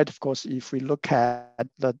on the right, of course, if we look at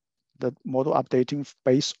the model updating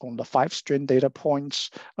based on the 5 strain data points,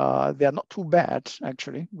 they are not too bad,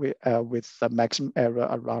 actually, with the maximum error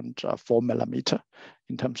around 4 millimeter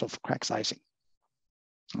in terms of crack sizing.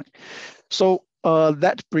 Right. So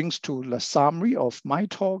that brings to the summary of my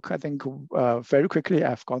talk. I think very quickly,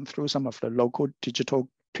 I've gone through some of the local digital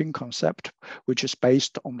twin concept, which is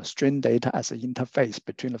based on the strain data as an interface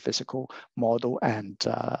between the physical model and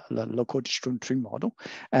the local digital twin model.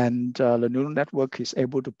 And the neural network is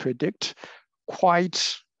able to predict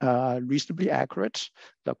quite reasonably accurate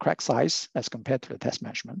the crack size as compared to the test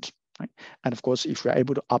measurement. Right? And of course, if we're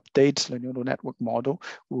able to update the neural network model,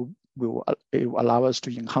 it will allow us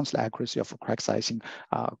to enhance the accuracy of crack sizing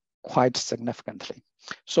quite significantly.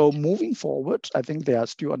 So moving forward, I think there are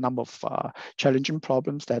still a number of challenging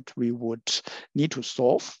problems that we would need to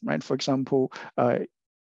solve, right? For example,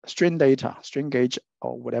 strain data, strain gauge,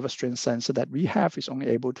 or whatever strain sensor that we have is only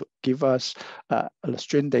able to give us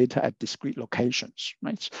strain data at discrete locations,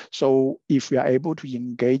 right? So if we are able to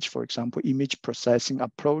engage, for example, image processing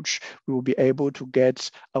approach, we will be able to get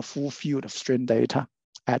a full field of strain data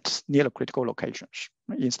at near critical locations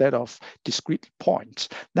instead of discrete points.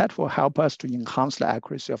 That will help us to enhance the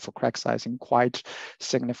accuracy of crack sizing quite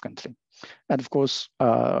significantly. And of course,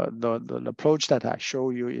 the approach that I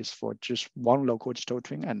show you is for just one local digital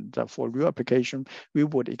twin, and for real application, we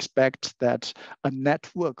would expect that a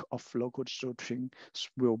network of local digital twins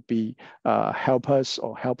will be help us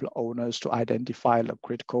or help the owners to identify the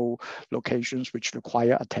critical locations which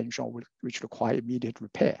require attention, or which require immediate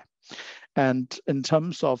repair. And in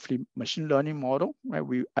terms of the machine learning model, right,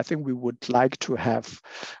 I think we would like to have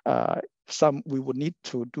we would need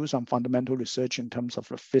to do some fundamental research in terms of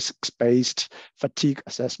the physics-based fatigue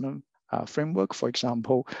assessment framework. For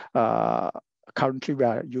example, currently we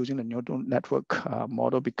are using the neural network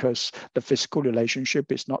model because the physical relationship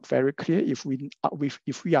is not very clear. If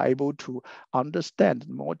we are able to understand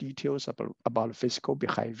more details about physical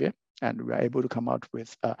behavior, and we are able to come out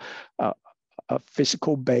with a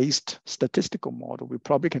physical-based statistical model, we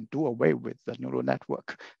probably can do away with the neural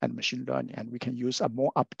network and machine learning, and we can use a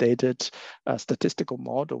more updated statistical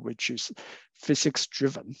model, which is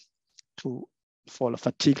physics-driven for the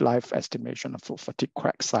fatigue life estimation, for fatigue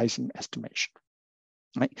crack sizing estimation.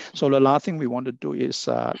 Right? So the last thing we want to do is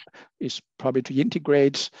probably to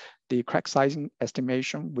integrate the crack sizing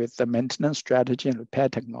estimation with the maintenance strategy and repair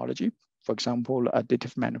technology. For example,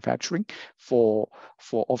 additive manufacturing for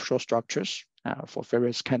offshore structures, for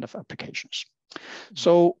various kind of applications.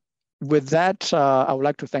 So with that, I would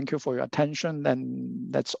like to thank you for your attention,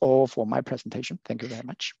 and that's all for my presentation. Thank you very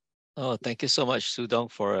much. Oh, thank you so much,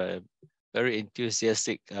 Sudong, for a very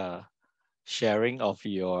enthusiastic sharing of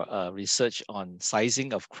your research on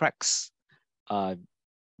sizing of cracks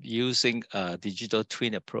using a digital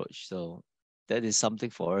twin approach. So that is something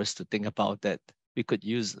for us to think about, that we could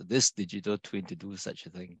use this digital twin to do such a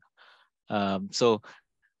thing. So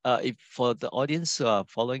if for the audience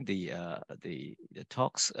following the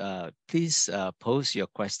talks, please post your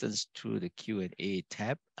questions through the Q&A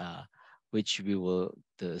tab, which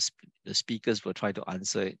the speakers will try to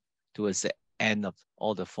answer towards the end of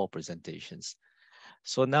all the 4 presentations.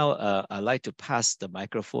 So now I'd like to pass the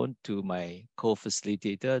microphone to my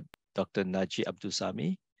co-facilitator, Dr. Naji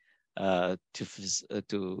Abdulsami,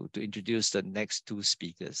 to introduce the next 2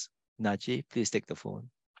 speakers. Naji, please take the phone.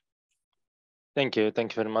 Thank you.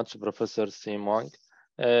 Thank you very much, Professor Sim Wang.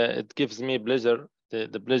 It gives me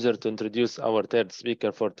the pleasure to introduce our 3rd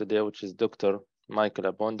speaker for today, which is Dr. Michael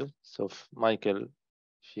Abondo. So Michael,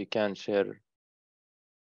 if you can share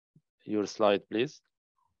your slide, please.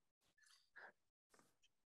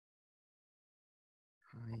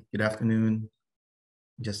 Hi, good afternoon.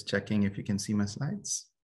 Just checking if you can see my slides.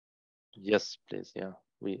 Yes, please. Yeah,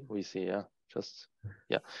 we see. Yeah,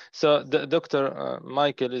 yeah. So Dr.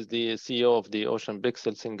 Michael is the CEO of the Ocean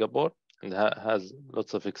Pixel Singapore, and has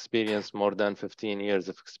lots of experience, more than 15 years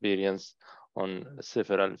of experience on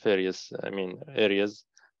several various, areas,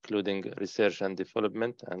 including research and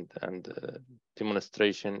development and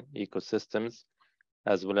demonstration ecosystems,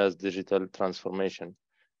 as well as digital transformation,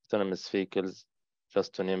 autonomous vehicles,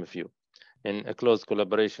 just to name a few, in a close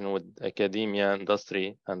collaboration with academia,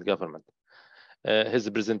 industry, and government. His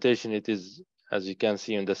presentation, it is, as you can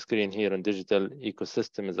see on the screen here, on digital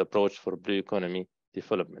ecosystems approach for blue economy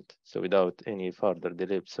development. So without any further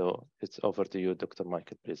delay, so it's over to you, Dr.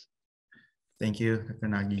 Michael, please. Thank you, Dr.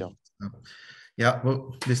 Nagy. Yeah,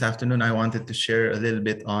 well, this afternoon I wanted to share a little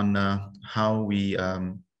bit on how we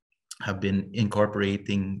have been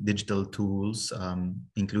incorporating digital tools,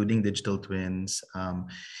 including digital twins,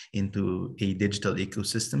 into a digital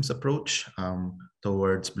ecosystems approach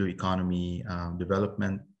towards blue economy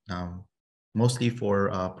development, mostly for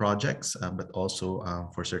projects, but also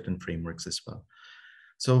for certain frameworks as well.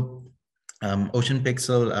 So Ocean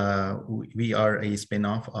Pixel, we are a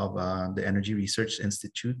spin-off of the Energy Research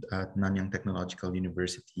Institute at Nanyang Technological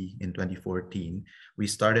University in 2014. We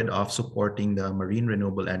started off supporting the marine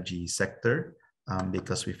renewable energy sector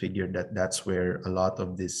because we figured that that's where a lot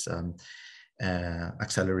of this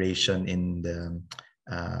acceleration in the,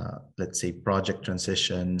 let's say, project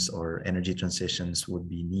transitions or energy transitions would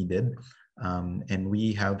be needed. And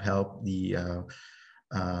we have helped the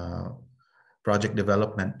project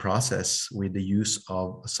development process with the use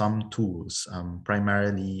of some tools,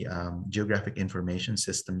 primarily geographic information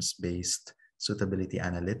systems based suitability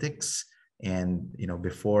analytics. And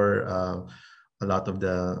before a lot of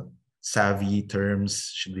the savvy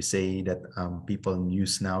terms, should we say, that people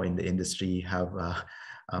use now in the industry have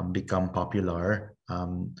become popular,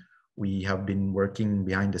 we have been working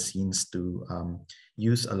behind the scenes to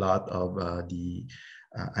use a lot of the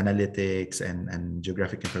analytics and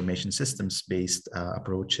geographic information systems based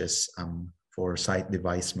approaches for site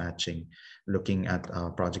device matching, looking at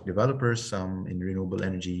project developers in renewable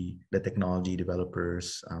energy, the technology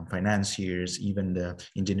developers, financiers, even the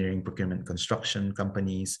engineering, procurement, construction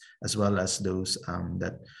companies, as well as those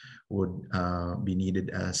that would be needed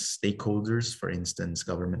as stakeholders, for instance,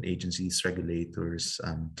 government agencies, regulators,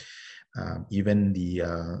 even the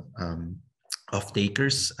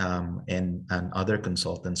off-takers and other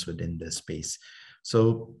consultants within the space.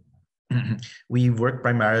 So we work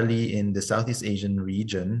primarily in the Southeast Asian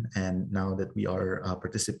region, and now that we are a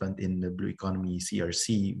participant in the Blue Economy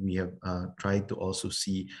CRC, we have tried to also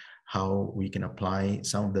see how we can apply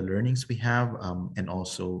some of the learnings we have and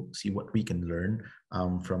also see what we can learn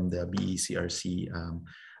from the BECRC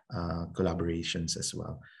collaborations as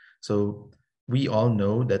well. So we all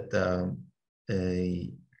know that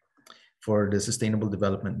for the Sustainable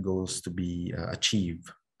Development Goals to be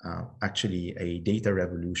achieved, actually a data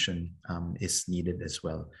revolution is needed as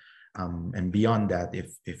well. And beyond that,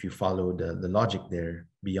 if you follow the logic there,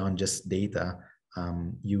 beyond just data,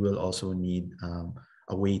 you will also need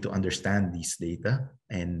a way to understand these data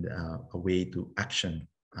and a way to action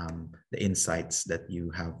the insights that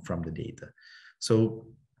you have from the data. So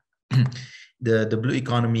the blue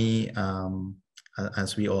economy,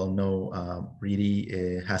 as we all know,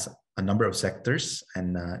 really has a number of sectors,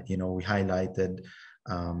 and we highlighted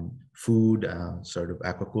food, sort of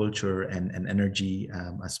aquaculture and energy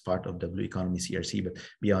as part of the Blue Economy CRC. But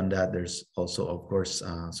beyond that, there's also, of course,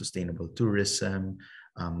 sustainable tourism.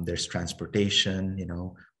 There's transportation,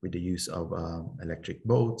 with the use of electric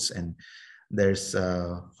boats, and there's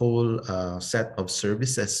a whole set of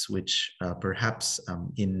services which perhaps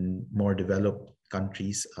in more developed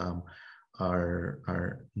countries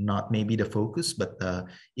are not maybe the focus, but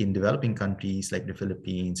in developing countries like the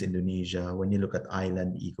Philippines, Indonesia, when you look at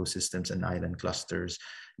island ecosystems and island clusters,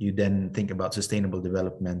 you then think about sustainable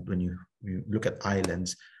development when you look at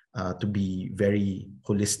islands to be very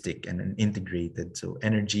holistic and integrated. So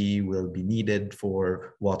energy will be needed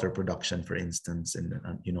for water production, for instance, and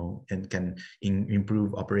and can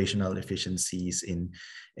improve operational efficiencies in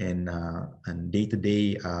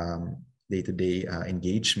day-to-day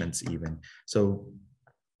engagements even. So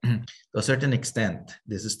to a certain extent,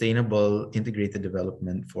 the sustainable integrated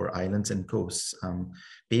development for islands and coasts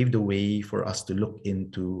paved the way for us to look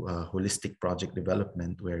into holistic project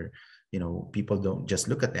development where people don't just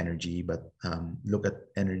look at energy, but look at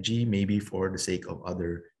energy maybe for the sake of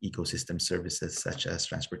other ecosystem services such as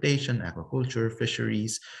transportation, aquaculture,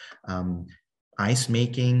 fisheries, ice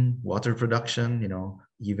making, water production,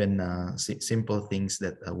 even simple things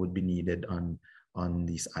that would be needed on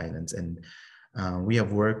these islands. And we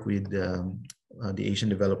have worked with the Asian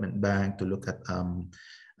Development Bank to look at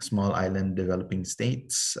small island developing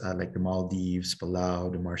states like the Maldives,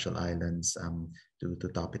 Palau, the Marshall Islands, to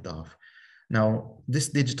top it off. Now, this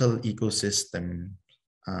digital ecosystem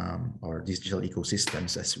or digital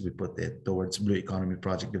ecosystems, as we put it, towards blue economy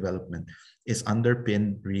project development is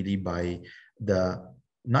underpinned really by the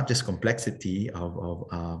not just complexity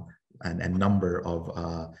and number of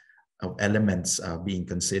elements being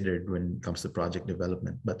considered when it comes to project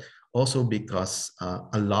development, but also because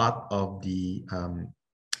a lot of the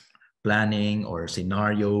planning or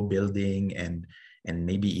scenario building and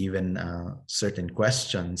maybe even certain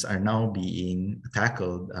questions are now being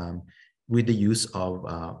tackled with the use of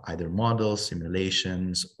either models,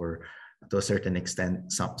 simulations, or to a certain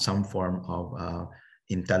extent, some form of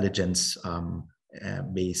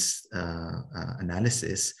intelligence-based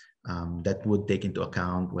analysis that would take into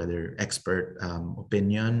account whether expert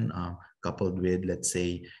opinion coupled with, let's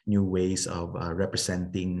say, new ways of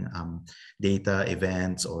representing data,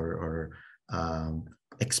 events, or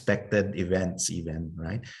expected events even,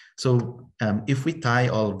 right? So if we tie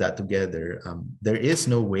all of that together, there is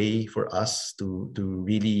no way for us to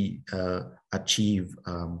really achieve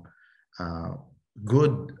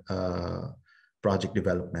good project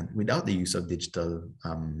development without the use of digital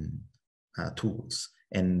tools.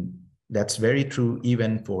 And that's very true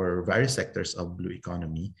even for various sectors of blue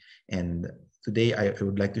economy. And today I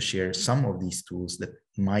would like to share some of these tools that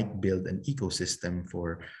might build an ecosystem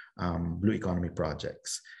for blue economy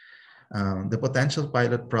projects. The potential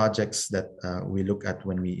pilot projects that we look at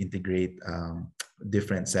when we integrate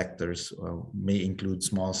different sectors may include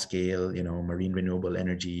small scale, marine renewable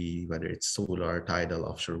energy, whether it's solar, tidal,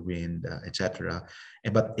 offshore wind, etc.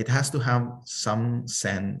 But it has to have some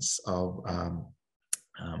sense of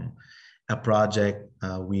a project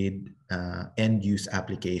with end use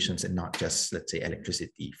applications and not just, let's say,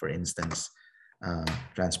 electricity, for instance.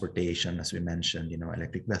 Transportation, as we mentioned,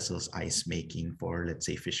 electric vessels, ice making for, let's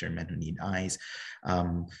say, fishermen who need ice,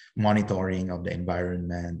 monitoring of the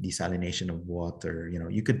environment, desalination of water.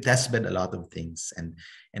 You could test bed a lot of things, and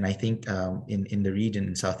I think in the region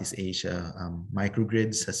in Southeast Asia,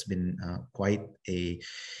 microgrids has been quite a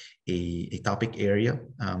topic area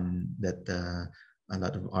that a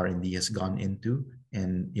lot of R&D has gone into,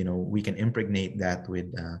 and we can impregnate that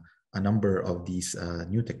with a number of these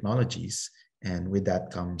new technologies. And with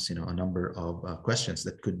that comes, a number of questions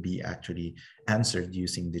that could be actually answered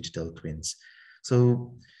using digital twins.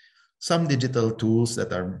 So some digital tools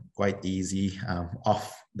that are quite easy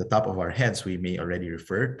off the top of our heads, we may already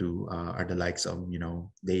refer to are the likes of,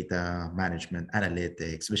 data management,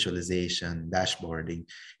 analytics, visualization, dashboarding.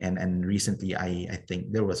 And recently, I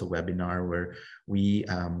think there was a webinar where we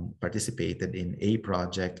participated in a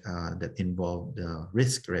project that involved the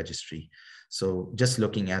risk registry. So just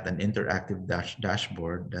looking at an interactive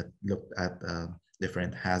dashboard that looked at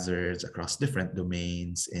different hazards across different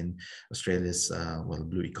domains in Australia's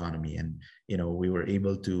blue economy, and we were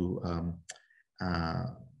able to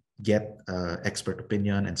get expert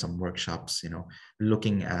opinion and some workshops,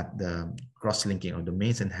 looking at the cross-linking of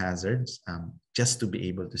domains and hazards, just to be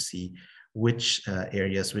able to see which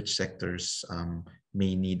areas, which sectors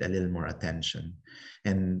may need a little more attention.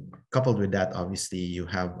 And coupled with that, obviously, you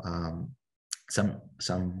have some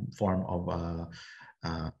form of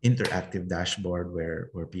interactive dashboard where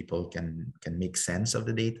people can make sense of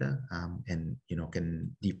the data and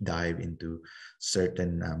can deep dive into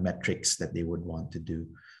certain metrics that they would want to do.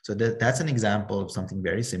 So that's an example of something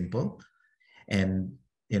very simple. And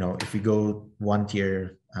if we go one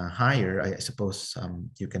tier higher, I suppose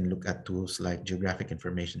you can look at tools like geographic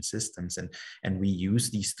information systems, and we use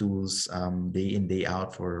these tools day in, day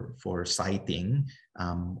out for citing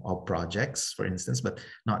of projects, for instance, but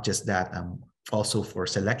not just that, also for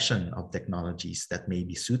selection of technologies that may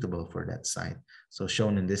be suitable for that site. So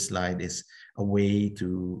shown in this slide is a way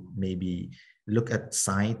to maybe look at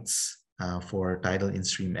sites for tidal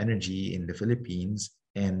in-stream energy in the Philippines,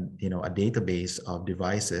 and a database of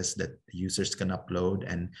devices that users can upload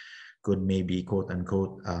and could maybe quote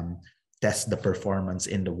unquote test the performance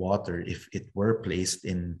in the water if it were placed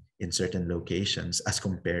in certain locations as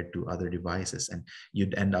compared to other devices. And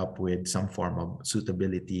you'd end up with some form of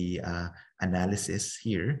suitability analysis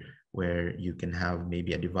here, where you can have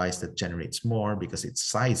maybe a device that generates more because it's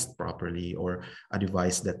sized properly, or a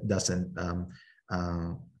device that doesn't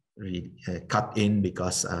really cut in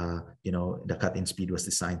because the cut-in speed was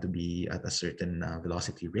designed to be at a certain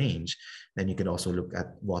velocity range. Then you could also look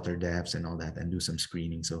at water depths and all that and do some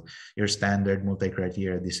screening. So your standard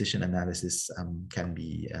multi-criteria decision analysis can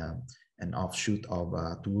be an offshoot of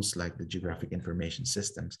tools like the geographic information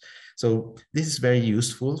systems. So this is very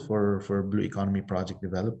useful for blue economy project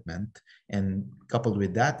development. And coupled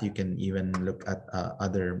with that, you can even look at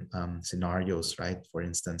other scenarios, right? For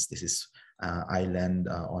instance, this is island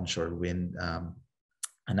onshore wind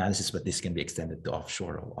analysis, but this can be extended to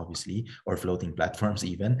offshore, obviously, or floating platforms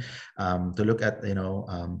even, to look at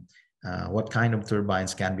what kind of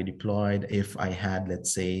turbines can be deployed if I had,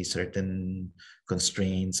 let's say, certain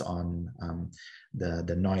constraints on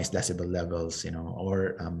the noise decibel levels,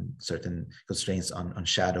 or certain constraints on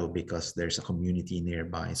shadow because there's a community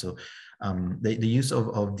nearby. So the use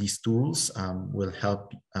of these tools will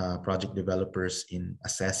help project developers in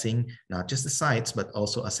assessing not just the sites, but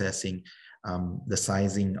also assessing the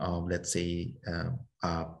sizing of, let's say,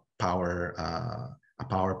 a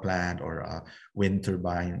power plant or a wind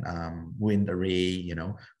turbine, wind array,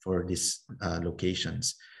 for these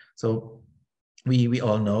locations. So we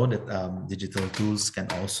all know that digital tools can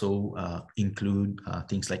also include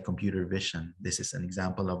things like computer vision. This is an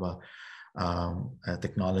example of a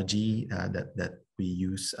technology that we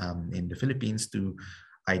use in the Philippines to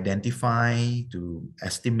identify, to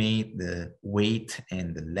estimate the weight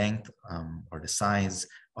and the length or the size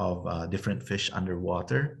of different fish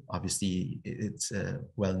underwater. Obviously, it's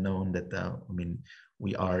well known that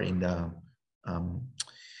we are in the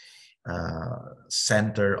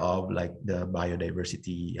center of like the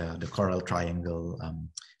biodiversity, the coral triangle.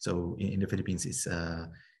 So in the Philippines,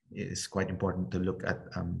 it's quite important to look at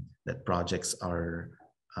that projects are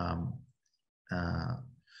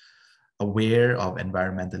aware of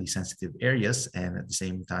environmentally sensitive areas, and at the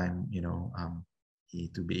same time,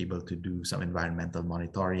 to be able to do some environmental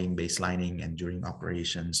monitoring, baselining, and during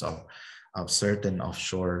operations of certain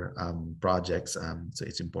offshore projects. So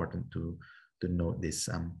it's important to note this.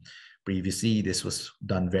 Previously, this was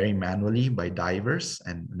done very manually by divers,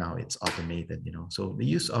 and now it's automated. So the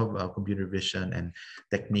use of computer vision and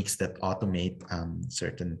techniques that automate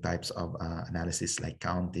certain types of analysis, like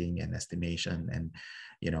counting and estimation, and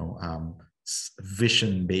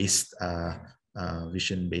vision-based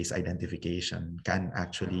identification, can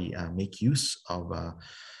actually make use of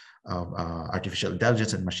artificial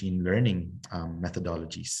intelligence and machine learning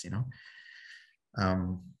methodologies.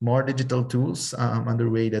 More digital tools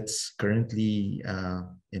underway that's currently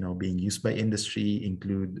being used by industry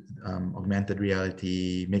include augmented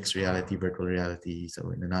reality, mixed reality, virtual reality.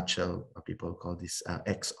 So in a nutshell, people call this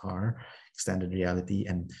XR, extended reality.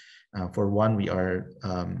 And for one, we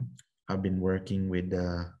have been working with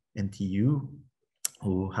NTU,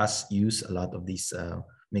 who has used a lot of these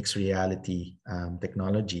mixed reality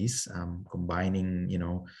technologies, combining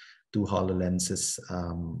two HoloLenses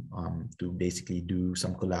to basically do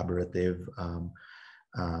some collaborative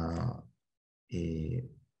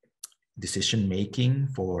decision making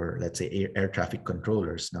for, let's say, air traffic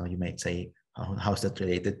controllers. Now you might say, how's that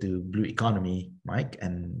related to blue economy, Mike?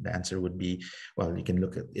 And the answer would be, well, you can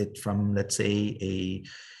look at it from, let's say, a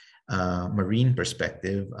marine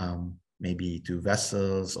perspective, maybe to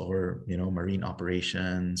vessels or marine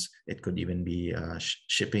operations. It could even be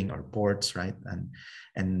shipping or ports, right?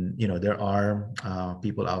 And there are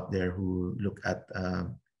people out there who look at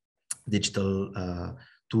digital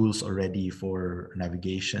tools already for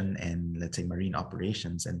navigation and, let's say, marine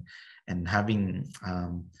operations, and having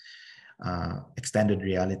extended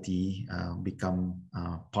reality become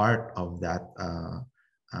part of that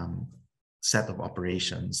set of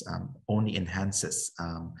operations only enhances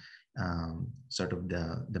sort of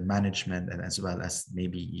the management, and as well as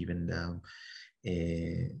maybe even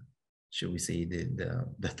should we say, the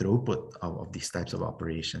throughput of these types of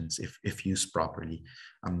operations if used properly.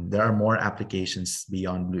 There are more applications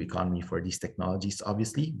beyond blue economy for these technologies,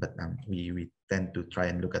 obviously, but we tend to try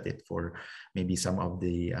and look at it for maybe some of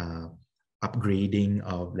the upgrading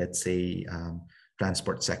of, let's say,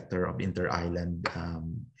 transport sector of inter-island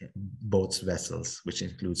boats, vessels, which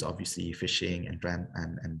includes obviously fishing and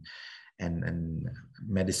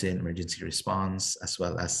medicine, emergency response, as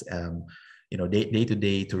well as you know,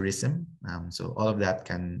 day-to-day tourism. So all of that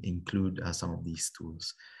can include some of these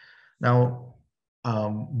tools. Now,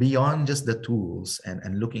 beyond just the tools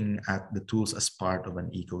and looking at the tools as part of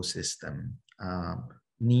an ecosystem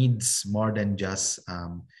needs more than just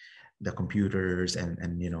the computers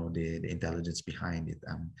and you know, the intelligence behind it.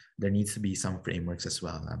 There needs to be some frameworks as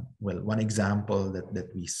well. Well, one example that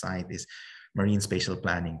we cite is marine spatial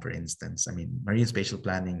planning, for instance. I mean, marine spatial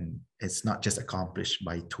planning is not just accomplished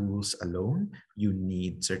by tools alone. You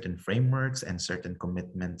need certain frameworks and certain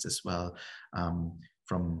commitments as well,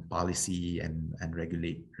 from policy and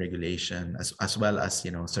regulation, as well as,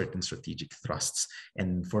 you know, certain strategic thrusts.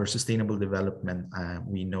 And for sustainable development,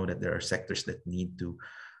 we know that there are sectors that need to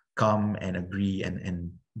come and agree,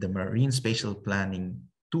 and the marine spatial planning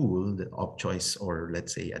tool of choice, or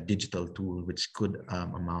let's say a digital tool, which could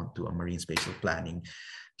amount to a marine spatial planning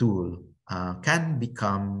tool, can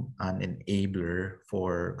become an enabler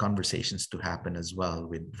for conversations to happen as well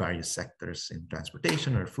with various sectors in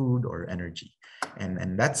transportation or food or energy.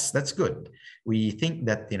 And that's good. We think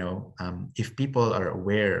that, you know, if people are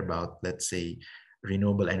aware about, let's say,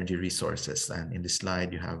 renewable energy resources, and in this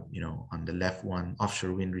slide you have, you know, on the left one,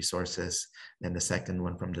 offshore wind resources, then the second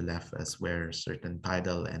one from the left is where certain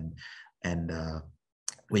tidal and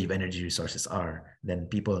wave energy resources are. Then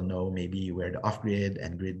people know maybe where the off-grid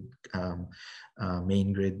and grid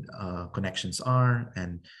main grid connections are,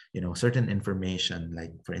 and, you know, certain information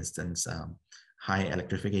like, for instance, high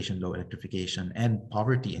electrification, low electrification, and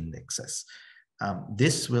poverty indexes.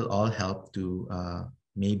 This will all help to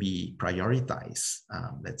maybe prioritize,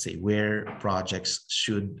 let's say, where projects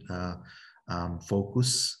should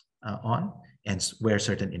focus on, and where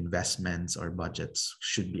certain investments or budgets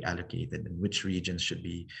should be allocated, and which regions should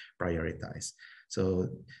be prioritized. So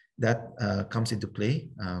that comes into play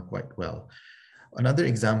quite well. Another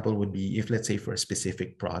example would be if, let's say, for a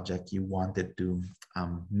specific project, you wanted to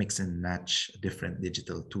mix and match different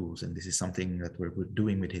digital tools. And this is something that we're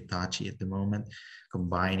doing with Hitachi at the moment,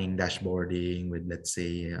 combining dashboarding with, let's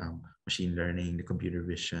say, machine learning, the computer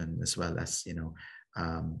vision, as well as, you know,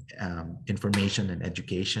 information and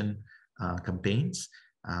education campaigns.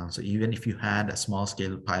 So even if you had a small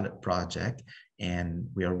scale pilot project, and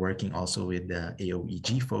we are working also with the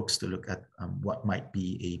AOEG folks to look at what might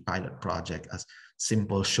be a pilot project as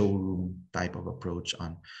simple showroom type of approach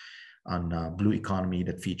on blue economy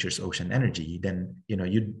that features ocean energy, then, you know,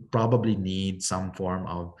 you'd probably need some form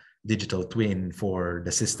of digital twin for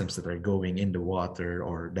the systems that are going in the water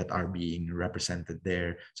or that are being represented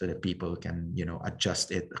there, so that people can, you know,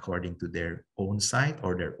 adjust it according to their own site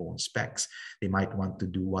or their own specs. They might want to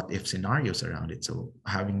do what if scenarios around it. So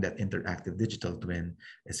having that interactive digital twin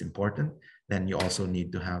is important. Then you also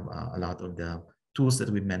need to have a lot of the tools that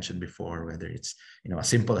we mentioned before, whether it's, you know, as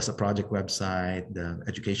simple as a project website, the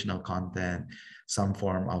educational content, some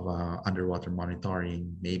form of underwater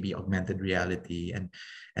monitoring, maybe augmented reality, and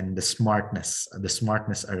the smartness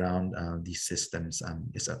around these systems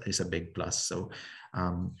is a big plus. So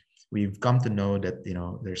we've come to know that, you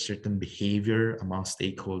know, there's certain behavior among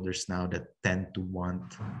stakeholders now that tend to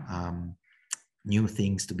want new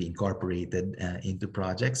things to be incorporated into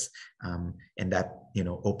projects, and that, you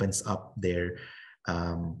know, opens up their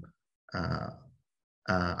an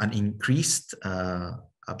increased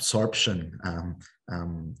absorption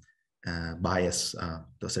bias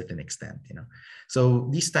to a certain extent, you know. So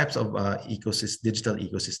these types of digital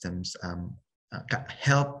ecosystems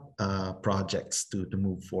help projects to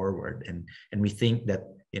move forward, and we think that,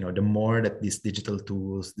 you know, the more that these digital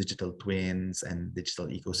tools, digital twins, and digital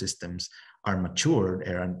ecosystems are matured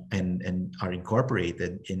and are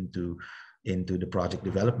incorporated into the project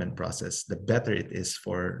development process, the better it is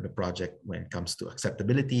for the project when it comes to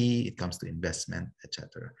acceptability, it comes to investment,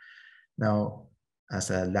 etc. Now, as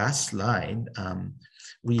a last slide,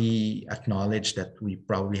 we acknowledge that we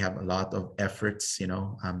probably have a lot of efforts, you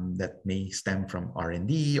know, that may stem from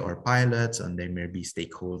R&D or pilots, and there may be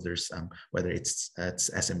stakeholders, whether it's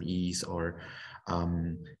SMEs or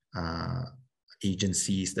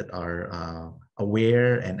agencies that are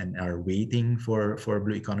aware and are waiting for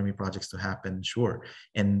blue economy projects to happen, sure.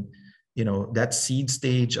 And, you know, that seed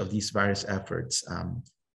stage of these various efforts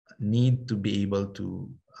need to be able to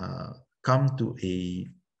come to a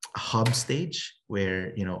hub stage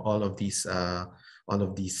where all of these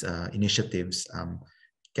initiatives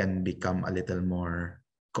can become a little more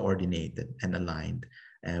coordinated and aligned,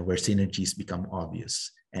 where synergies become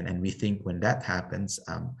obvious. And we think when that happens,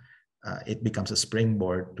 it becomes a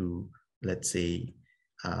springboard to, let's say,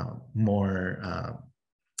 more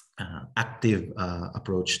active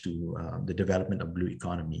approach to the development of blue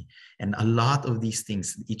economy. And a lot of these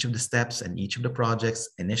things, each of the steps and each of the projects,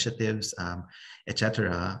 initiatives,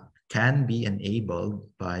 etc., can be enabled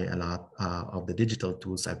by a lot of the digital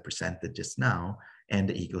tools I've presented just now and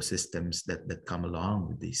the ecosystems that come along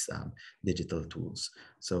with these digital tools.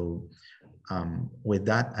 So with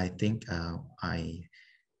that, I think I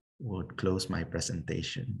would close my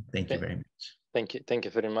presentation. Thank you very much. Thank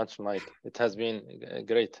you very much, Mike. It has been a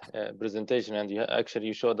great presentation, and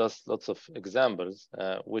you showed us lots of examples,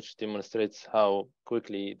 which demonstrates how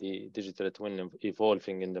quickly the digital twin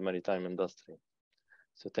evolving in the maritime industry.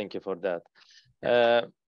 So thank you for that.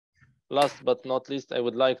 Last but not least, I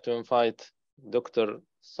would like to invite Dr.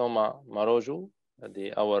 Soma Maroju,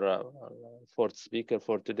 our fourth speaker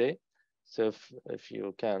for today. So if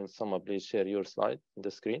you can, Soma, please share your slide on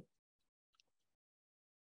the screen.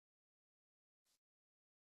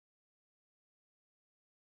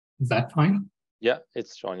 Is that fine? Yeah,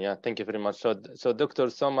 it's shown. Yeah, thank you very much. So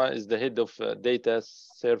Dr. Soma is the head of data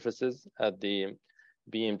services at the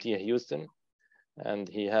BMT Houston, and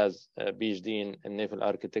he has a PhD in naval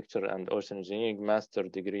architecture and ocean engineering, master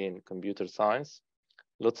degree in computer science,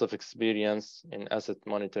 lots of experience in asset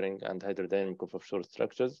monitoring and hydrodynamic of offshore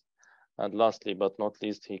structures. And lastly, but not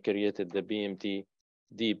least, he created the BMT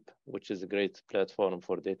Deep, which is a great platform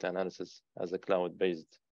for data analysis as a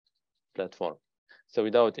cloud-based platform. So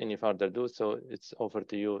without any further ado, so it's over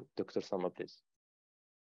to you, Dr. Soma, please.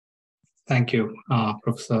 Thank you,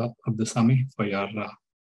 Professor Abdusami, for your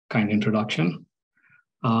kind introduction.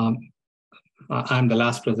 I'm the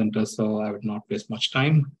last presenter, so I would not waste much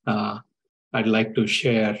time. I'd like to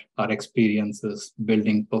share our experiences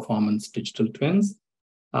building performance digital twins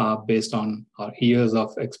based on our years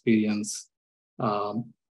of experience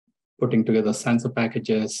putting together sensor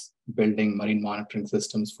packages, building marine monitoring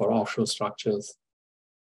systems for offshore structures.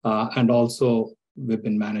 And also, we've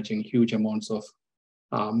been managing huge amounts of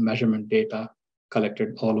measurement data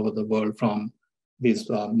collected all over the world from these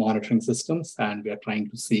monitoring systems. And we are trying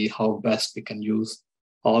to see how best we can use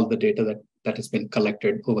all the data that has been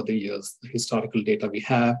collected over the years, the historical data we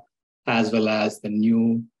have, as well as the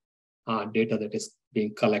new data that is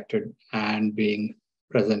being collected and being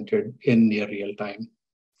presented in near real time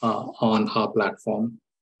on our platform.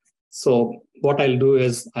 So what I'll do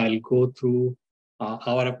is I'll go through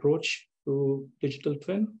our approach to digital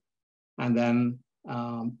twin, and then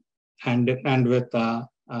end with a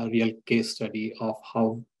real case study of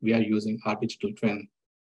how we are using our digital twin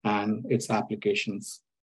and its applications.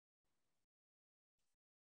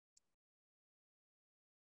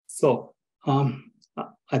 So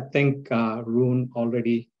I think Rune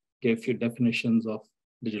already gave you definitions of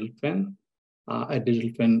digital twin. A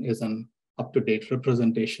digital twin is an up-to-date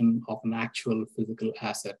representation of an actual physical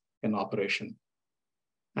asset in operation.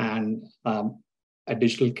 And a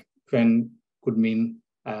digital twin could mean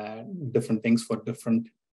different things for different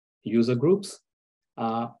user groups.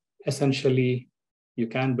 Essentially, you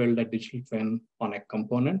can build a digital twin on a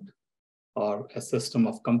component or a system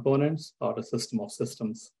of components or a system of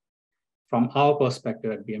systems. From our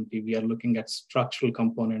perspective at BMT, we are looking at structural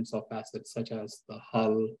components of assets such as the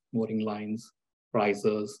hull, mooring lines,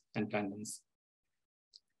 risers, and tendons.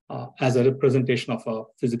 As a representation of a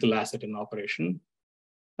physical asset in operation,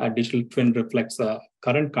 a digital twin reflects a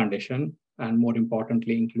current condition and, more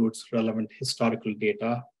importantly, includes relevant historical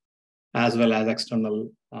data as well as external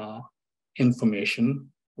information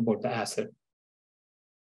about the asset.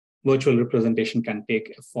 Virtual representation can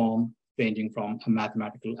take a form ranging from a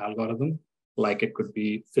mathematical algorithm, like it could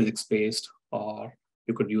be physics-based, or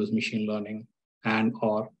you could use machine learning and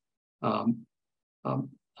or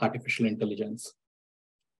artificial intelligence.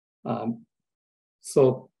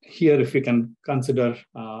 So here, if you can consider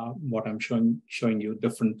what I'm showing you,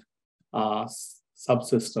 different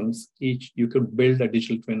subsystems, you could build a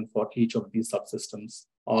digital twin for each of these subsystems,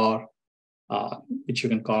 or which you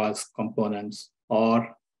can call as components,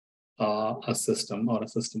 or a system or a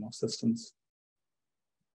system of systems.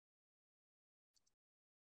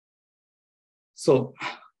 So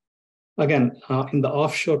again, in the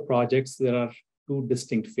offshore projects, there are two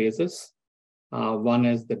distinct phases. One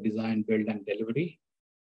is the design, build, and delivery,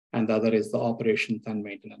 and the other is the operations and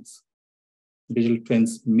maintenance. Digital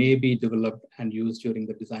twins may be developed and used during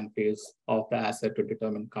the design phase of the asset to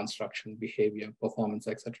determine construction, behavior, performance,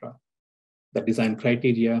 etc. The design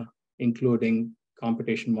criteria, including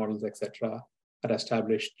computation models, etc., are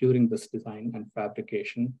established during this design and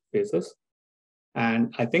fabrication phases.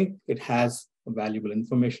 And I think it has valuable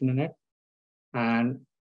information in it. And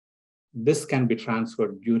this can be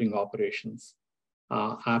transferred during operations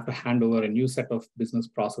after handover a new set of business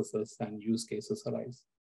processes and use cases arise.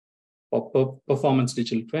 For performance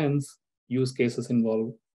digital twins, use cases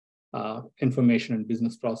involve information and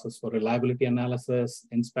business process for reliability analysis,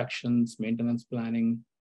 inspections, maintenance planning,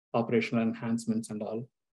 operational enhancements, and all.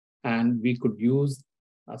 And we could use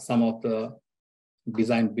some of the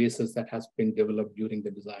design basis that has been developed during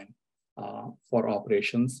the design for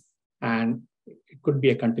operations. And it could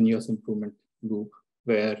be a continuous improvement loop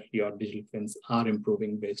where your digital twins are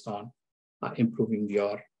improving based on improving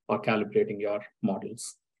your or calibrating your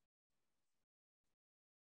models.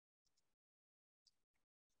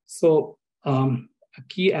 So a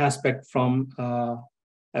key aspect from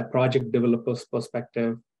a project developer's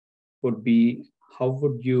perspective would be, how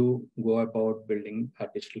would you go about building a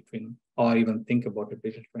digital twin or even think about a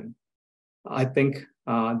digital twin? I think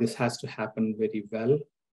this has to happen very well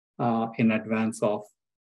in advance of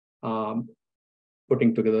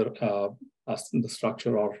putting together the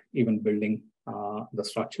structure or even building the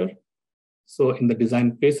structure. So in the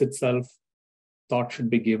design phase itself, thought should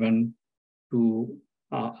be given to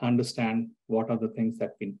understand what are the things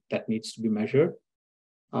that needs to be measured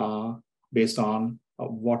based on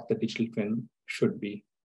what the digital twin should be.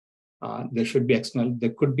 There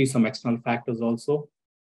could be some external factors also,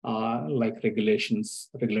 like regulations,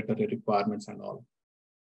 regulatory requirements and all.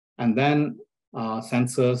 And then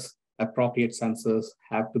sensors, appropriate sensors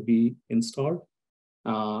have to be installed.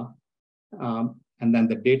 And then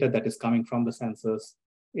the data that is coming from the sensors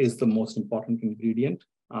is the most important ingredient,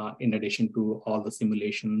 in addition to all the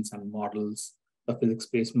simulations and models, the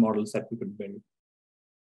physics-based models that we could build.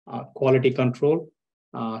 Quality control,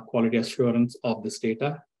 quality assurance of this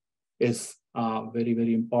data is very,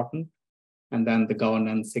 very important. And then the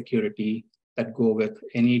governance, security that go with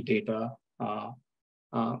any data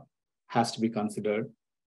has to be considered.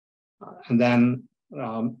 And then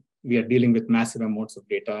we are dealing with massive amounts of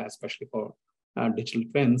data, especially for digital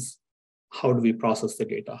twins. How do we process the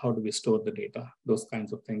data? How do we store the data? Those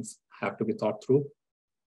kinds of things have to be thought through.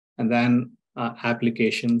 And then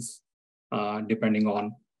applications, depending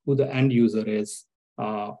on who the end user is,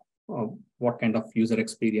 what kind of user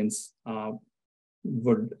experience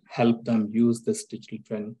would help them use this digital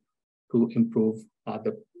twin to improve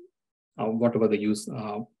whatever the use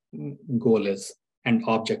goal is and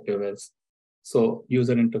objective is. So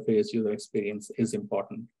user interface, user experience is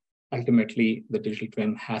important. Ultimately, the digital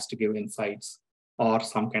twin has to give insights or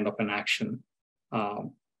some kind of an action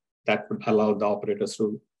that would allow the operators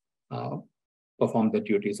to perform their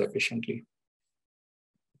duties efficiently.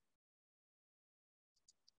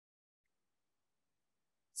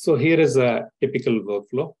 So here is a typical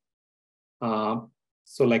workflow.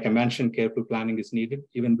 So like I mentioned, careful planning is needed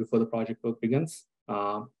even before the project work begins.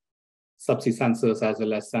 Subsea sensors as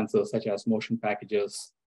well as sensors such as motion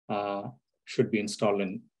packages should be installed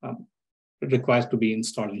in, it requires to be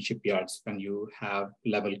installed in shipyards when you have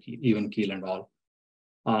level keel, even keel and all.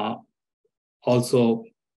 Also,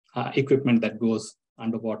 equipment that goes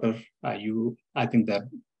underwater, I think they're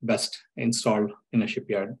best installed in a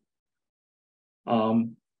shipyard.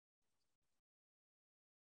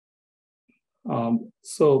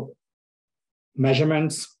 So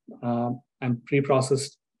measurements and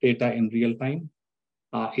pre-processed data in real time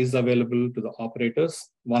is available to the operators.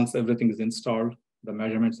 Once everything is installed, the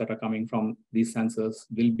measurements that are coming from these sensors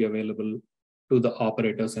will be available to the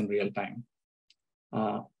operators in real time.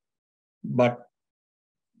 But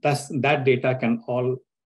that data can all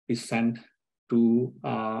be sent to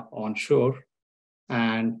onshore.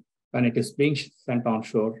 And when it is being sent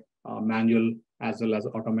onshore, manual as well as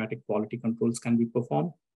automatic quality controls can be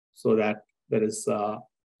performed so that there is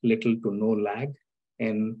little to no lag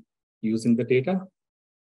in using the data.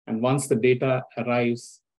 And once the data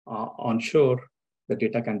arrives onshore, the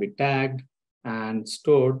data can be tagged and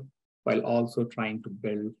stored while also trying to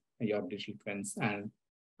build your digital twins and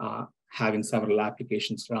having several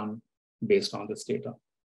applications run based on this data.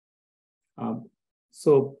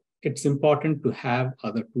 So it's important to have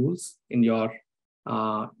other tools in your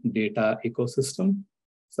data ecosystem,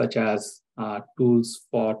 such as tools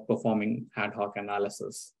for performing ad hoc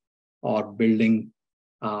analysis or building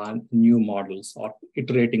new models or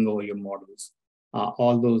iterating over your models.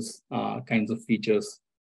 All those kinds of features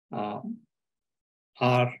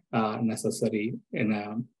are necessary in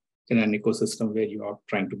an ecosystem where you are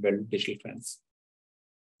trying to build digital twins.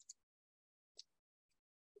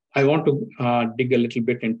 I want to dig a little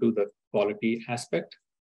bit into the quality aspect.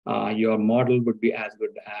 Your model would be as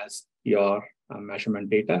good as your measurement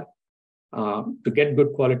data. To get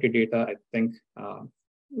good quality data, I think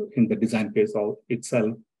in the design phase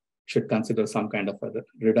itself should consider some kind of a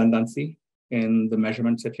redundancy in the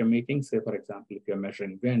measurements that you're making. Say, for example, if you're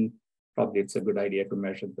measuring wind, probably it's a good idea to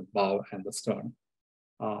measure the bow and the stern.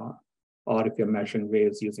 Or if you're measuring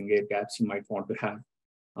waves using air gaps, you might want to have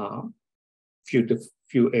few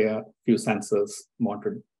sensors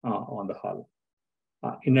mounted on the hull.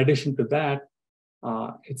 In addition to that,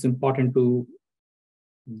 it's important to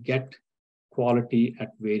get quality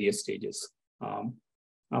at various stages.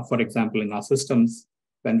 For example, in our systems,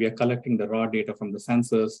 when we are collecting the raw data from the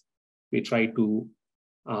sensors, we try to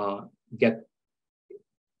get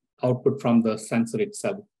output from the sensor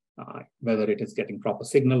itself, whether it is getting proper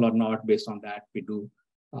signal or not. Based on that, we do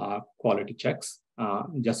quality checks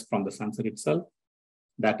just from the sensor itself.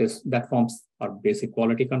 That forms our basic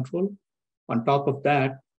quality control. On top of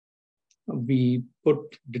that, we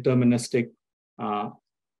put deterministic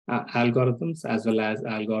algorithms as well as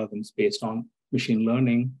algorithms based on machine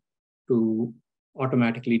learning to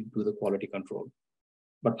automatically do the quality control.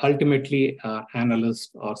 But ultimately,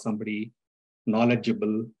 analyst or somebody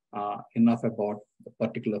knowledgeable enough about the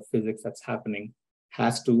particular physics that's happening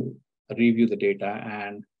has to review the data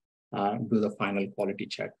and do the final quality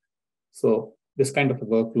check. So this kind of a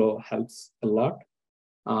workflow helps a lot.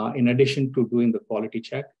 In addition to doing the quality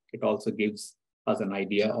check, it also gives us an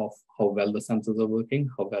idea of how well the sensors are working,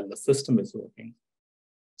 how well the system is working.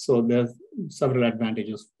 So there's several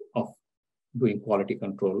advantages of doing quality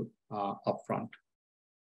control upfront.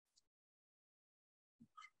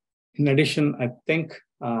 In addition, I think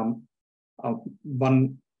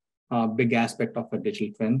one big aspect of a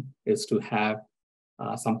digital twin is to have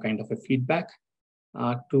some kind of a feedback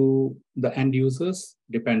to the end users.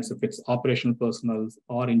 Depends if it's operational personnel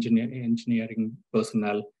or engineering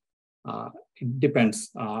personnel. It depends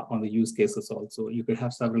on the use cases also. You could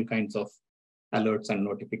have several kinds of alerts and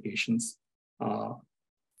notifications.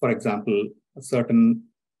 For example, a certain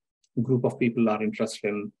group of people are interested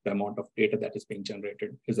in the amount of data that is being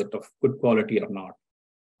generated. Is it of good quality or not?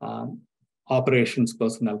 Operations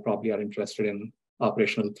personnel probably are interested in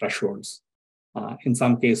operational thresholds. In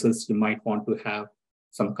some cases, you might want to have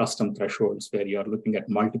some custom thresholds where you're looking at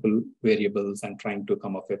multiple variables and trying to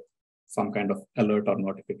come up with some kind of alert or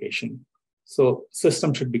notification. So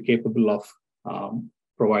system should be capable of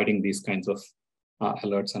providing these kinds of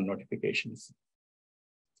alerts and notifications.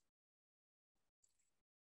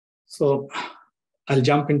 So I'll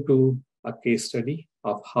jump into a case study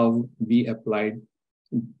of how we applied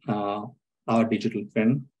our digital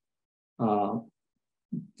twin.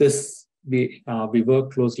 We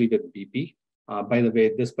work closely with BP. By the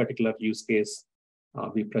way, this particular use case,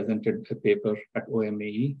 we presented a paper at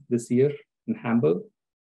OMAE this year in Hamburg.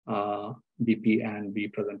 BP and we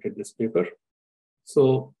presented this paper.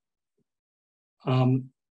 So, for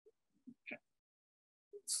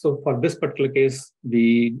this particular case,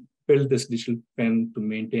 we built this digital twin to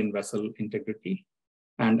maintain vessel integrity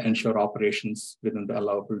and ensure operations within the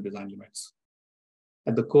allowable design limits.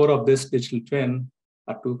 At the core of this digital twin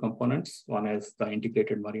are two components. One is the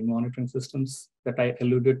integrated marine monitoring systems that I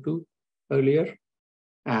alluded to earlier,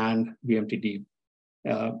 and VMTD,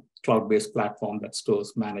 cloud-based platform that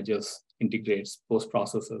stores, manages, integrates,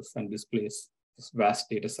 post-processes, and displays this vast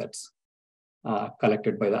data sets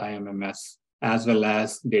collected by the IMMS, as well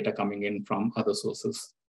as data coming in from other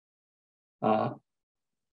sources. Like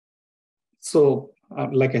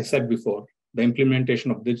I said before, the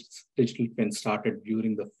implementation of this digital twin started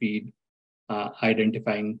during the feed,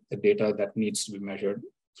 identifying the data that needs to be measured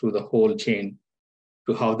through the whole chain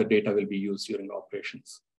to how the data will be used during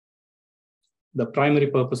operations. The primary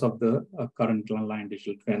purpose of the current online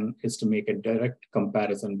digital twin is to make a direct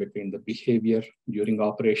comparison between the behavior during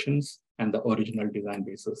operations and the original design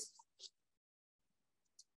basis.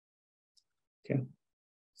 Okay.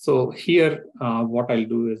 So here, what I'll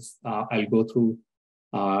do is I'll go through,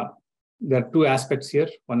 there are two aspects here.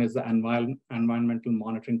 One is the environmental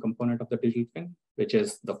monitoring component of the digital twin, which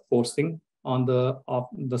is the forcing on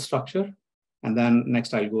the structure. And then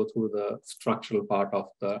next I'll go through the structural part of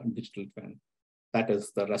the digital twin. That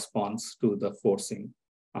is the response to the forcing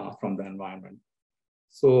from the environment.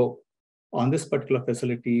 So on this particular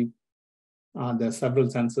facility, there are several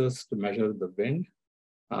sensors to measure the wind,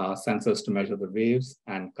 sensors to measure the waves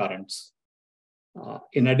and currents.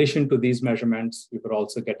 In addition to these measurements, we were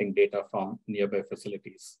also getting data from nearby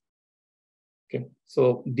facilities. Okay,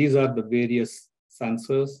 so these are the various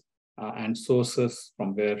sensors and sources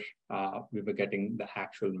from where we were getting the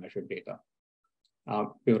actual measured data.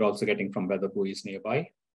 We were also getting from weather buoys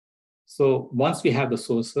nearby. So once we have the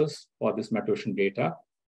sources for this metocean data,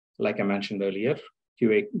 like I mentioned earlier,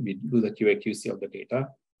 we do the QA/QC of the data,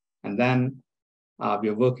 and then we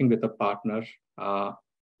are working with a partner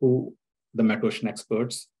who the metocean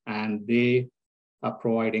experts, and they are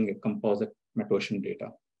providing a composite metocean data.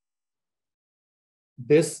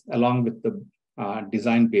 This, along with the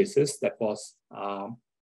design basis that was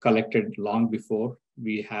collected long before,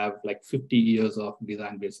 we have like 50 years of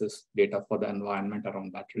design basis data for the environment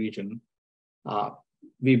around that region.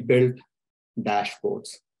 We built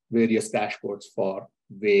dashboards, various dashboards for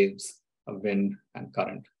waves, wind, and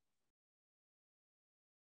current.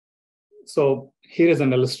 So here is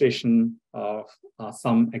an illustration of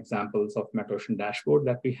some examples of metocean dashboard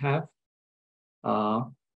that we have.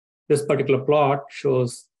 This particular plot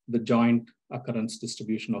shows the joint occurrence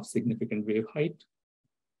distribution of significant wave height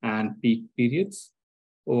and peak periods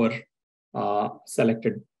over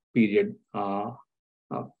selected period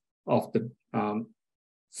of the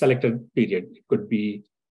selected period. It could be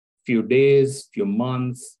few days, few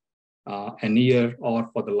months, an year, or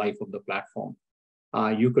for the life of the platform.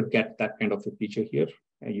 You could get that kind of a feature here.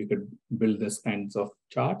 You could build this kinds of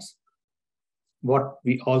charts. What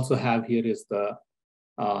we also have here is the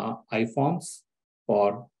iForms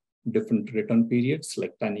for different return periods,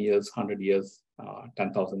 like 10 years, 100 years,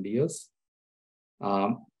 10,000 years.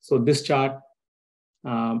 So this chart,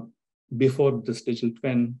 before this digital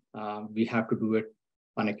twin, we have to do it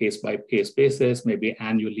on a case-by-case basis. Maybe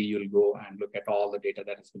annually you'll go and look at all the data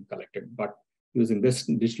that has been collected. But using this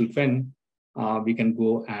digital twin, we can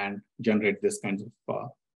go and generate this kinds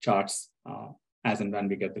of charts as and when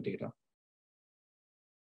we get the data.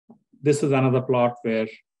 This is another plot where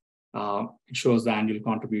it shows the annual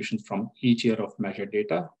contributions from each year of measured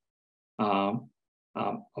data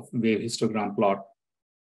of wave histogram plot.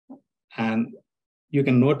 And you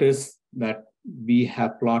can notice that we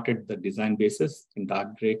have plotted the design basis in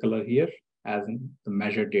dark gray color here, as in the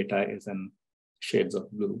measured data is in shades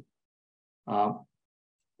of blue.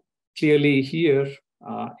 Clearly here,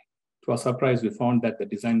 to our surprise, we found that the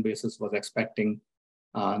design basis was expecting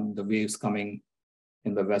the waves coming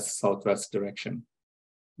in the west-southwest direction.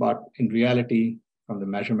 But in reality, from the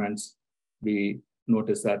measurements, we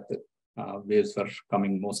noticed that the waves were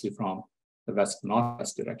coming mostly from the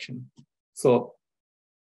west-northwest direction. So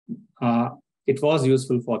it was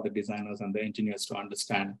useful for the designers and the engineers to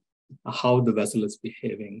understand how the vessel is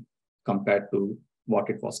behaving compared to what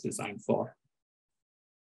it was designed for.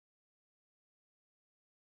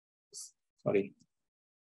 Sorry.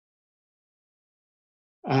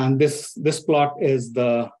 And this plot is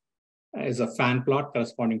a fan plot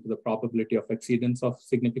corresponding to the probability of exceedance of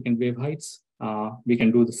significant wave heights. We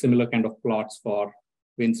can do the similar kind of plots for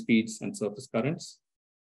wind speeds and surface currents.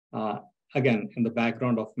 Again, in the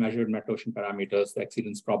background of measured metocean parameters, the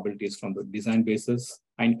exceedance probabilities from the design basis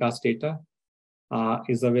hindcast data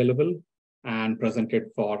is available and presented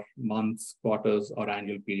for months, quarters, or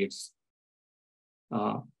annual periods.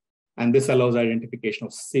 And this allows identification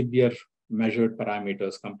of severe measured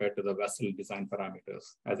parameters compared to the vessel design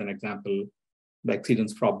parameters. As an example, the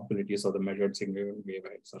exceedance probabilities of the measured significant wave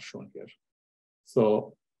heights are shown here.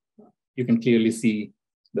 So you can clearly see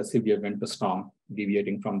the severe winter storm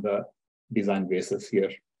deviating from the design basis here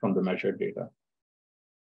from the measured data.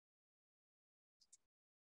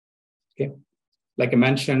 Okay, like I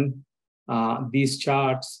mentioned, these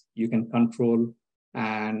charts you can control,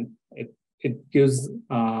 and it gives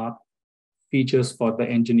features for the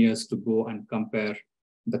engineers to go and compare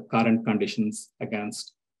the current conditions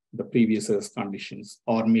against the previous year's conditions,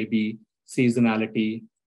 or maybe seasonality,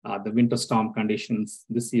 the winter storm conditions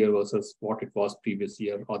this year versus what it was previous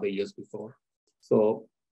year or the years before. So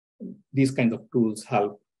these kinds of tools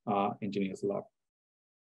help engineers a lot.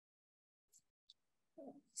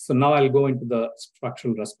 So now I'll go into the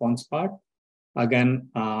structural response part. Again,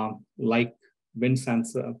 like wind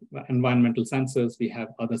sensor, environmental sensors, we have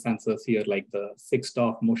other sensors here like the 6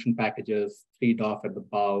 DOF motion packages, 3 DOF at the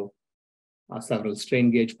bow, several strain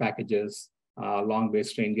gauge packages, long wave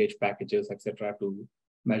strain gauge packages, etc., to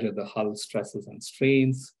measure the hull stresses and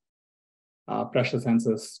strains. Pressure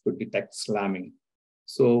sensors could detect slamming.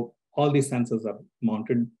 So all these sensors are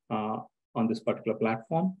mounted on this particular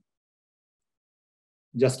platform.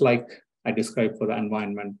 Just like I described for the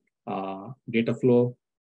environment data flow,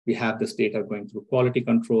 we have this data going through quality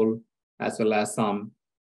control, as well as some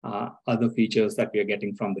other features that we are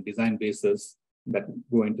getting from the design basis that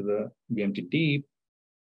go into the VMT deep.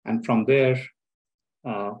 And from there,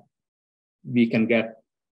 we can get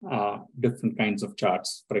different kinds of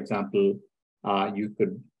charts. For example, you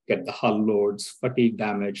could get the hull loads, fatigue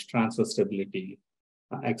damage, transfer stability,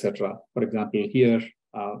 etc. For example, here,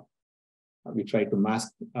 we try to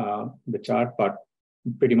mask the chart, but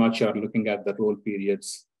pretty much you're looking at the roll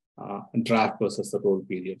periods, draft versus the roll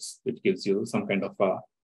periods, which gives you some kind of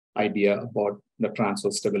idea about the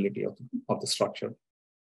transfer stability of the structure.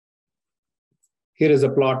 Here is a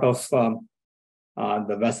plot of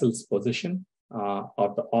the vessel's position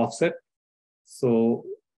or the offset. So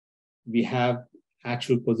we have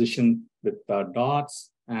actual position with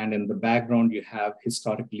dots, and in the background you have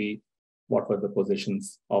historically what were the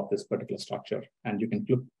positions of this particular structure. And you can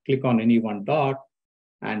click on any one dot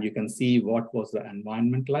and you can see what was the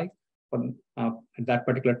environment like at that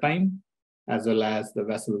particular time, as well as the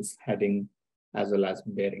vessel's heading, as well as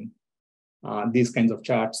bearing. These kinds of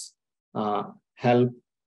charts help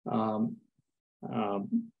the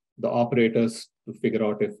operators to figure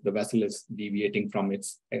out if the vessel is deviating from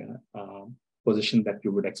its position that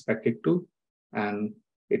you would expect it to, and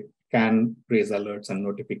it can raise alerts and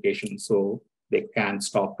notifications so they can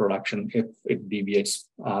stop production if it deviates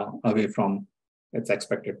away from its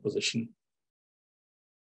expected position.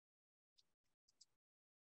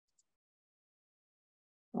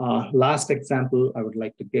 Last example I would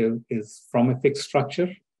like to give is from a fixed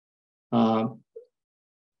structure.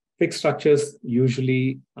 Fixed structures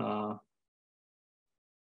usually,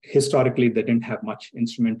 historically, they didn't have much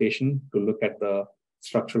instrumentation to look at the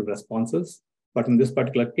structural responses. But in this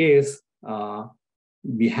particular case,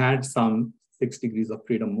 we had some 6 degrees of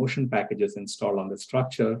freedom motion packages installed on the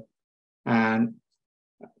structure. And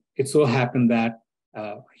it so happened that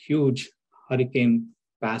a huge hurricane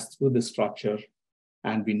passed through the structure.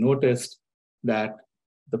 And we noticed that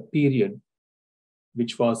the period,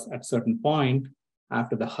 which was at a certain point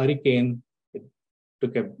after the hurricane, it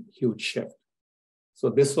took a huge shift. So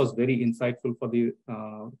this was very insightful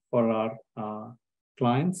for our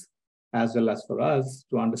clients, as well as for us,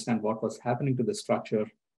 to understand what was happening to the structure.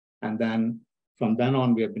 And then from then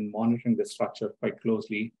on, we have been monitoring the structure quite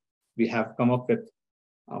closely. We have come up with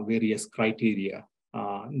various criteria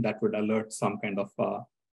that would alert some kind of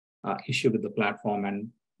issue with the platform, and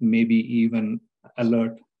maybe even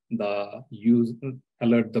alert the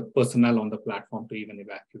personnel on the platform to even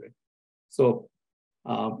evacuate. So,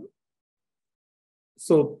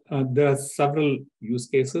 there are several use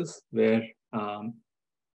cases where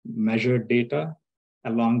measured data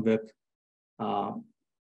along with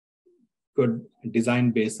good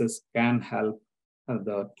design basis can help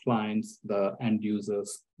the clients, the end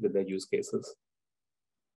users with their use cases.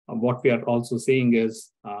 What we are also seeing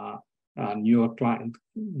is newer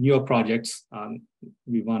projects.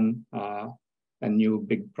 We won a new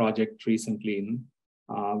big project recently in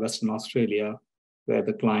Western Australia, where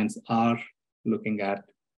the clients are looking at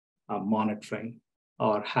monitoring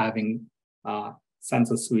or having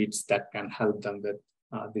sensor suites that can help them with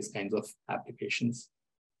these kinds of applications.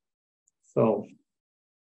 So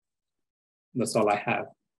that's all I have.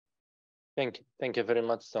 Thank you very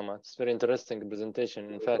much, Soma. It's very interesting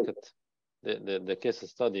presentation. In fact, the case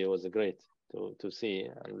study was great to see,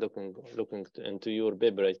 and looking into your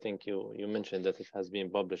paper. I think you mentioned that it has been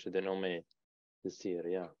published in OMA this year.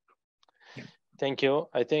 Yeah. Thank you.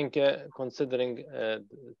 I think considering,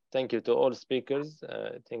 thank you to all speakers.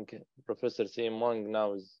 I think Professor C.M. Wang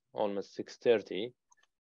now is almost 6:30.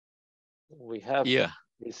 We have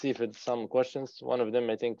received some questions. One of them,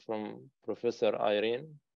 I think, from Professor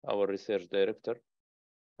Irene, our research director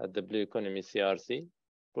at the Blue Economy CRC.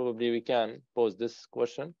 Probably we can pose this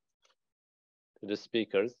question to the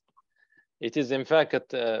speakers. It is in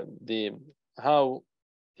fact how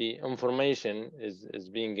the information is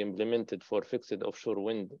being implemented for fixed offshore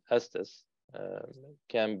wind assets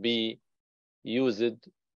can be used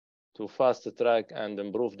to fast track and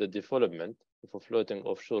improve the development of a floating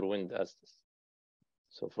offshore wind assets.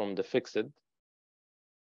 So from the fixed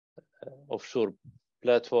offshore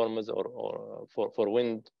platforms or for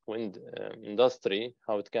wind industry,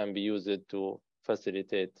 how it can be used to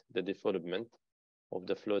facilitate the development of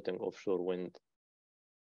the floating offshore wind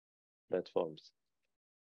platforms.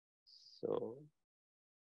 So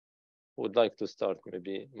would like to start,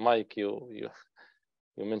 maybe Mike, you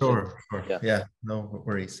mentioned. Sure. Yeah, no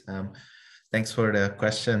worries. Thanks for the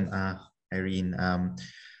question, Irene.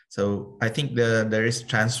 So I think there is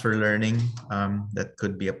transfer learning that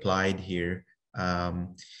could be applied here.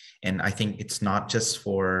 And I think it's not just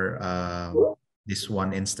for this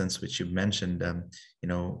one instance which you mentioned, that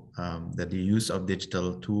the use of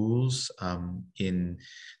digital tools in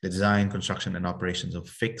the design, construction, and operations of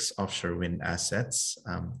fixed offshore wind assets,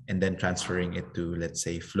 and then transferring it to, let's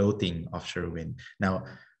say, floating offshore wind. Now,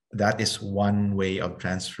 that is one way of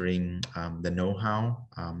transferring the know-how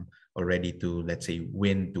already to, let's say,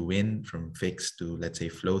 wind to wind, from fixed to, let's say,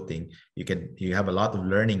 floating. You have a lot of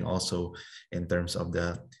learning also in terms of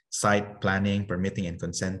the site planning, permitting, and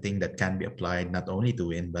consenting that can be applied not only to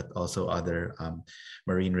wind but also other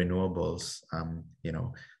marine renewables.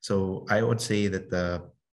 So I would say that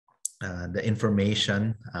the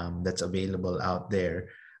information that's available out there,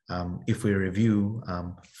 if we review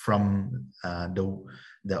from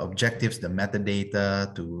the objectives, the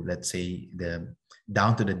metadata, to, let's say,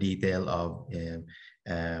 down to the detail of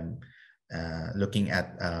looking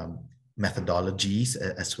at methodologies,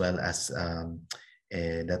 as well as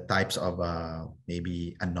the types of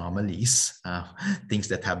maybe anomalies, things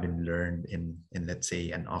that have been learned in, let's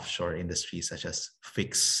say, an offshore industry such as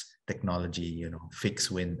fixed technology,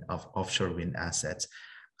 fixed wind, of offshore wind assets.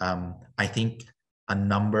 I think a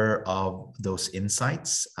number of those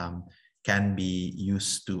insights can be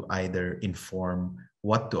used to either inform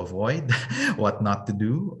what to avoid, what not to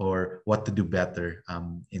do, or what to do better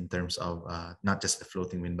in terms of not just the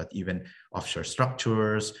floating wind, but even offshore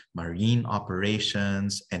structures, marine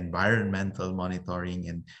operations, environmental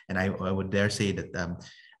monitoring. And I would dare say that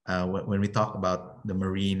when we talk about the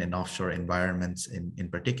marine and offshore environments in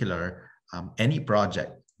particular, any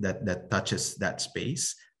project that touches that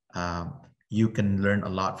space, you can learn a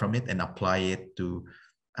lot from it and apply it to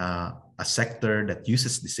a sector that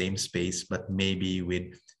uses the same space, but maybe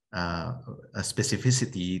with a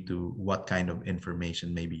specificity to what kind of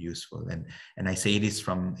information may be useful. And I say this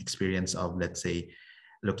from experience of, let's say,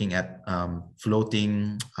 looking at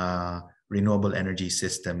floating renewable energy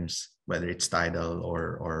systems, whether it's tidal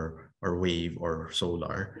or wave or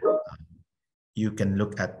solar. You can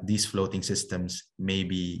look at these floating systems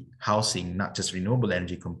maybe housing not just renewable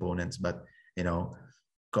energy components, but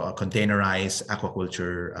containerized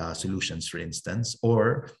aquaculture solutions, for instance.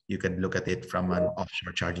 Or you can look at it from an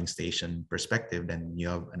offshore charging station perspective, then you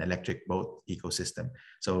have an electric boat ecosystem.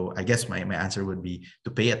 So I guess my answer would be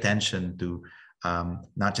to pay attention to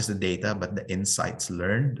not just the data, but the insights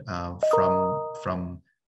learned from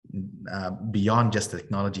beyond just the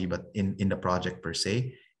technology, but in the project per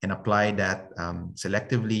se, and apply that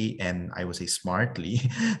selectively and, I would say, smartly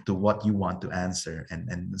to what you want to answer.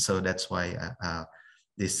 And so that's why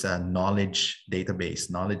this knowledge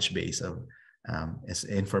base of is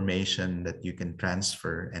information that you can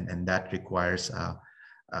transfer, and that requires a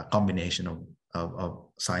combination of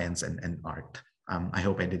science and art. I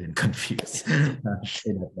hope I didn't confuse.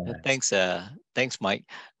 Thanks, Mike.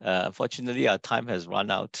 Fortunately, our time has run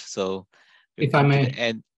out, so if I may,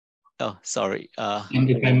 and oh, sorry. And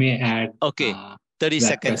if I may add, okay, 30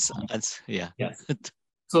 seconds. Yeah. Yes.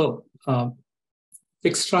 So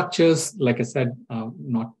fixed structures, like I said,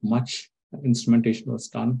 not much instrumentation was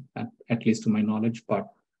done, at least to my knowledge, but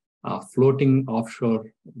floating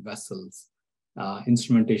offshore vessels,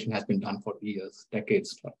 instrumentation has been done for years,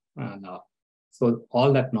 decades. And so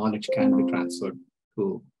all that knowledge can be transferred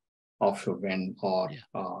to offshore wind or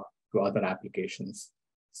to other applications.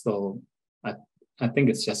 So I think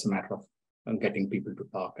it's just a matter of getting people to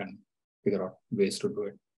talk and figure out ways to do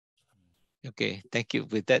it. Okay, thank you.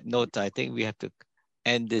 With that note, I think we have to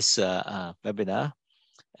end this webinar.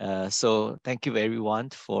 So thank you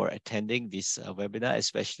everyone for attending this webinar,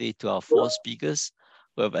 especially to our 4 speakers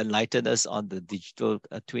who have enlightened us on the digital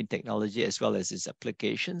twin technology as well as its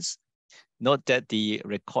applications. Note that the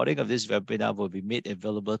recording of this webinar will be made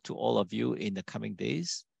available to all of you in the coming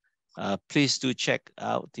days. Please do check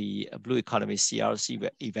out the Blue Economy CRC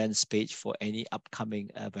events page for any upcoming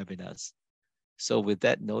webinars. So with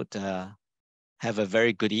that note, have a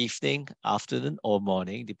very good evening, afternoon, or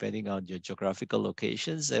morning, depending on your geographical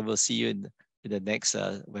locations, and we'll see you in the next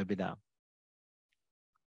webinar.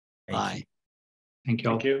 Bye. Thank you.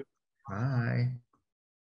 Thank you. Bye.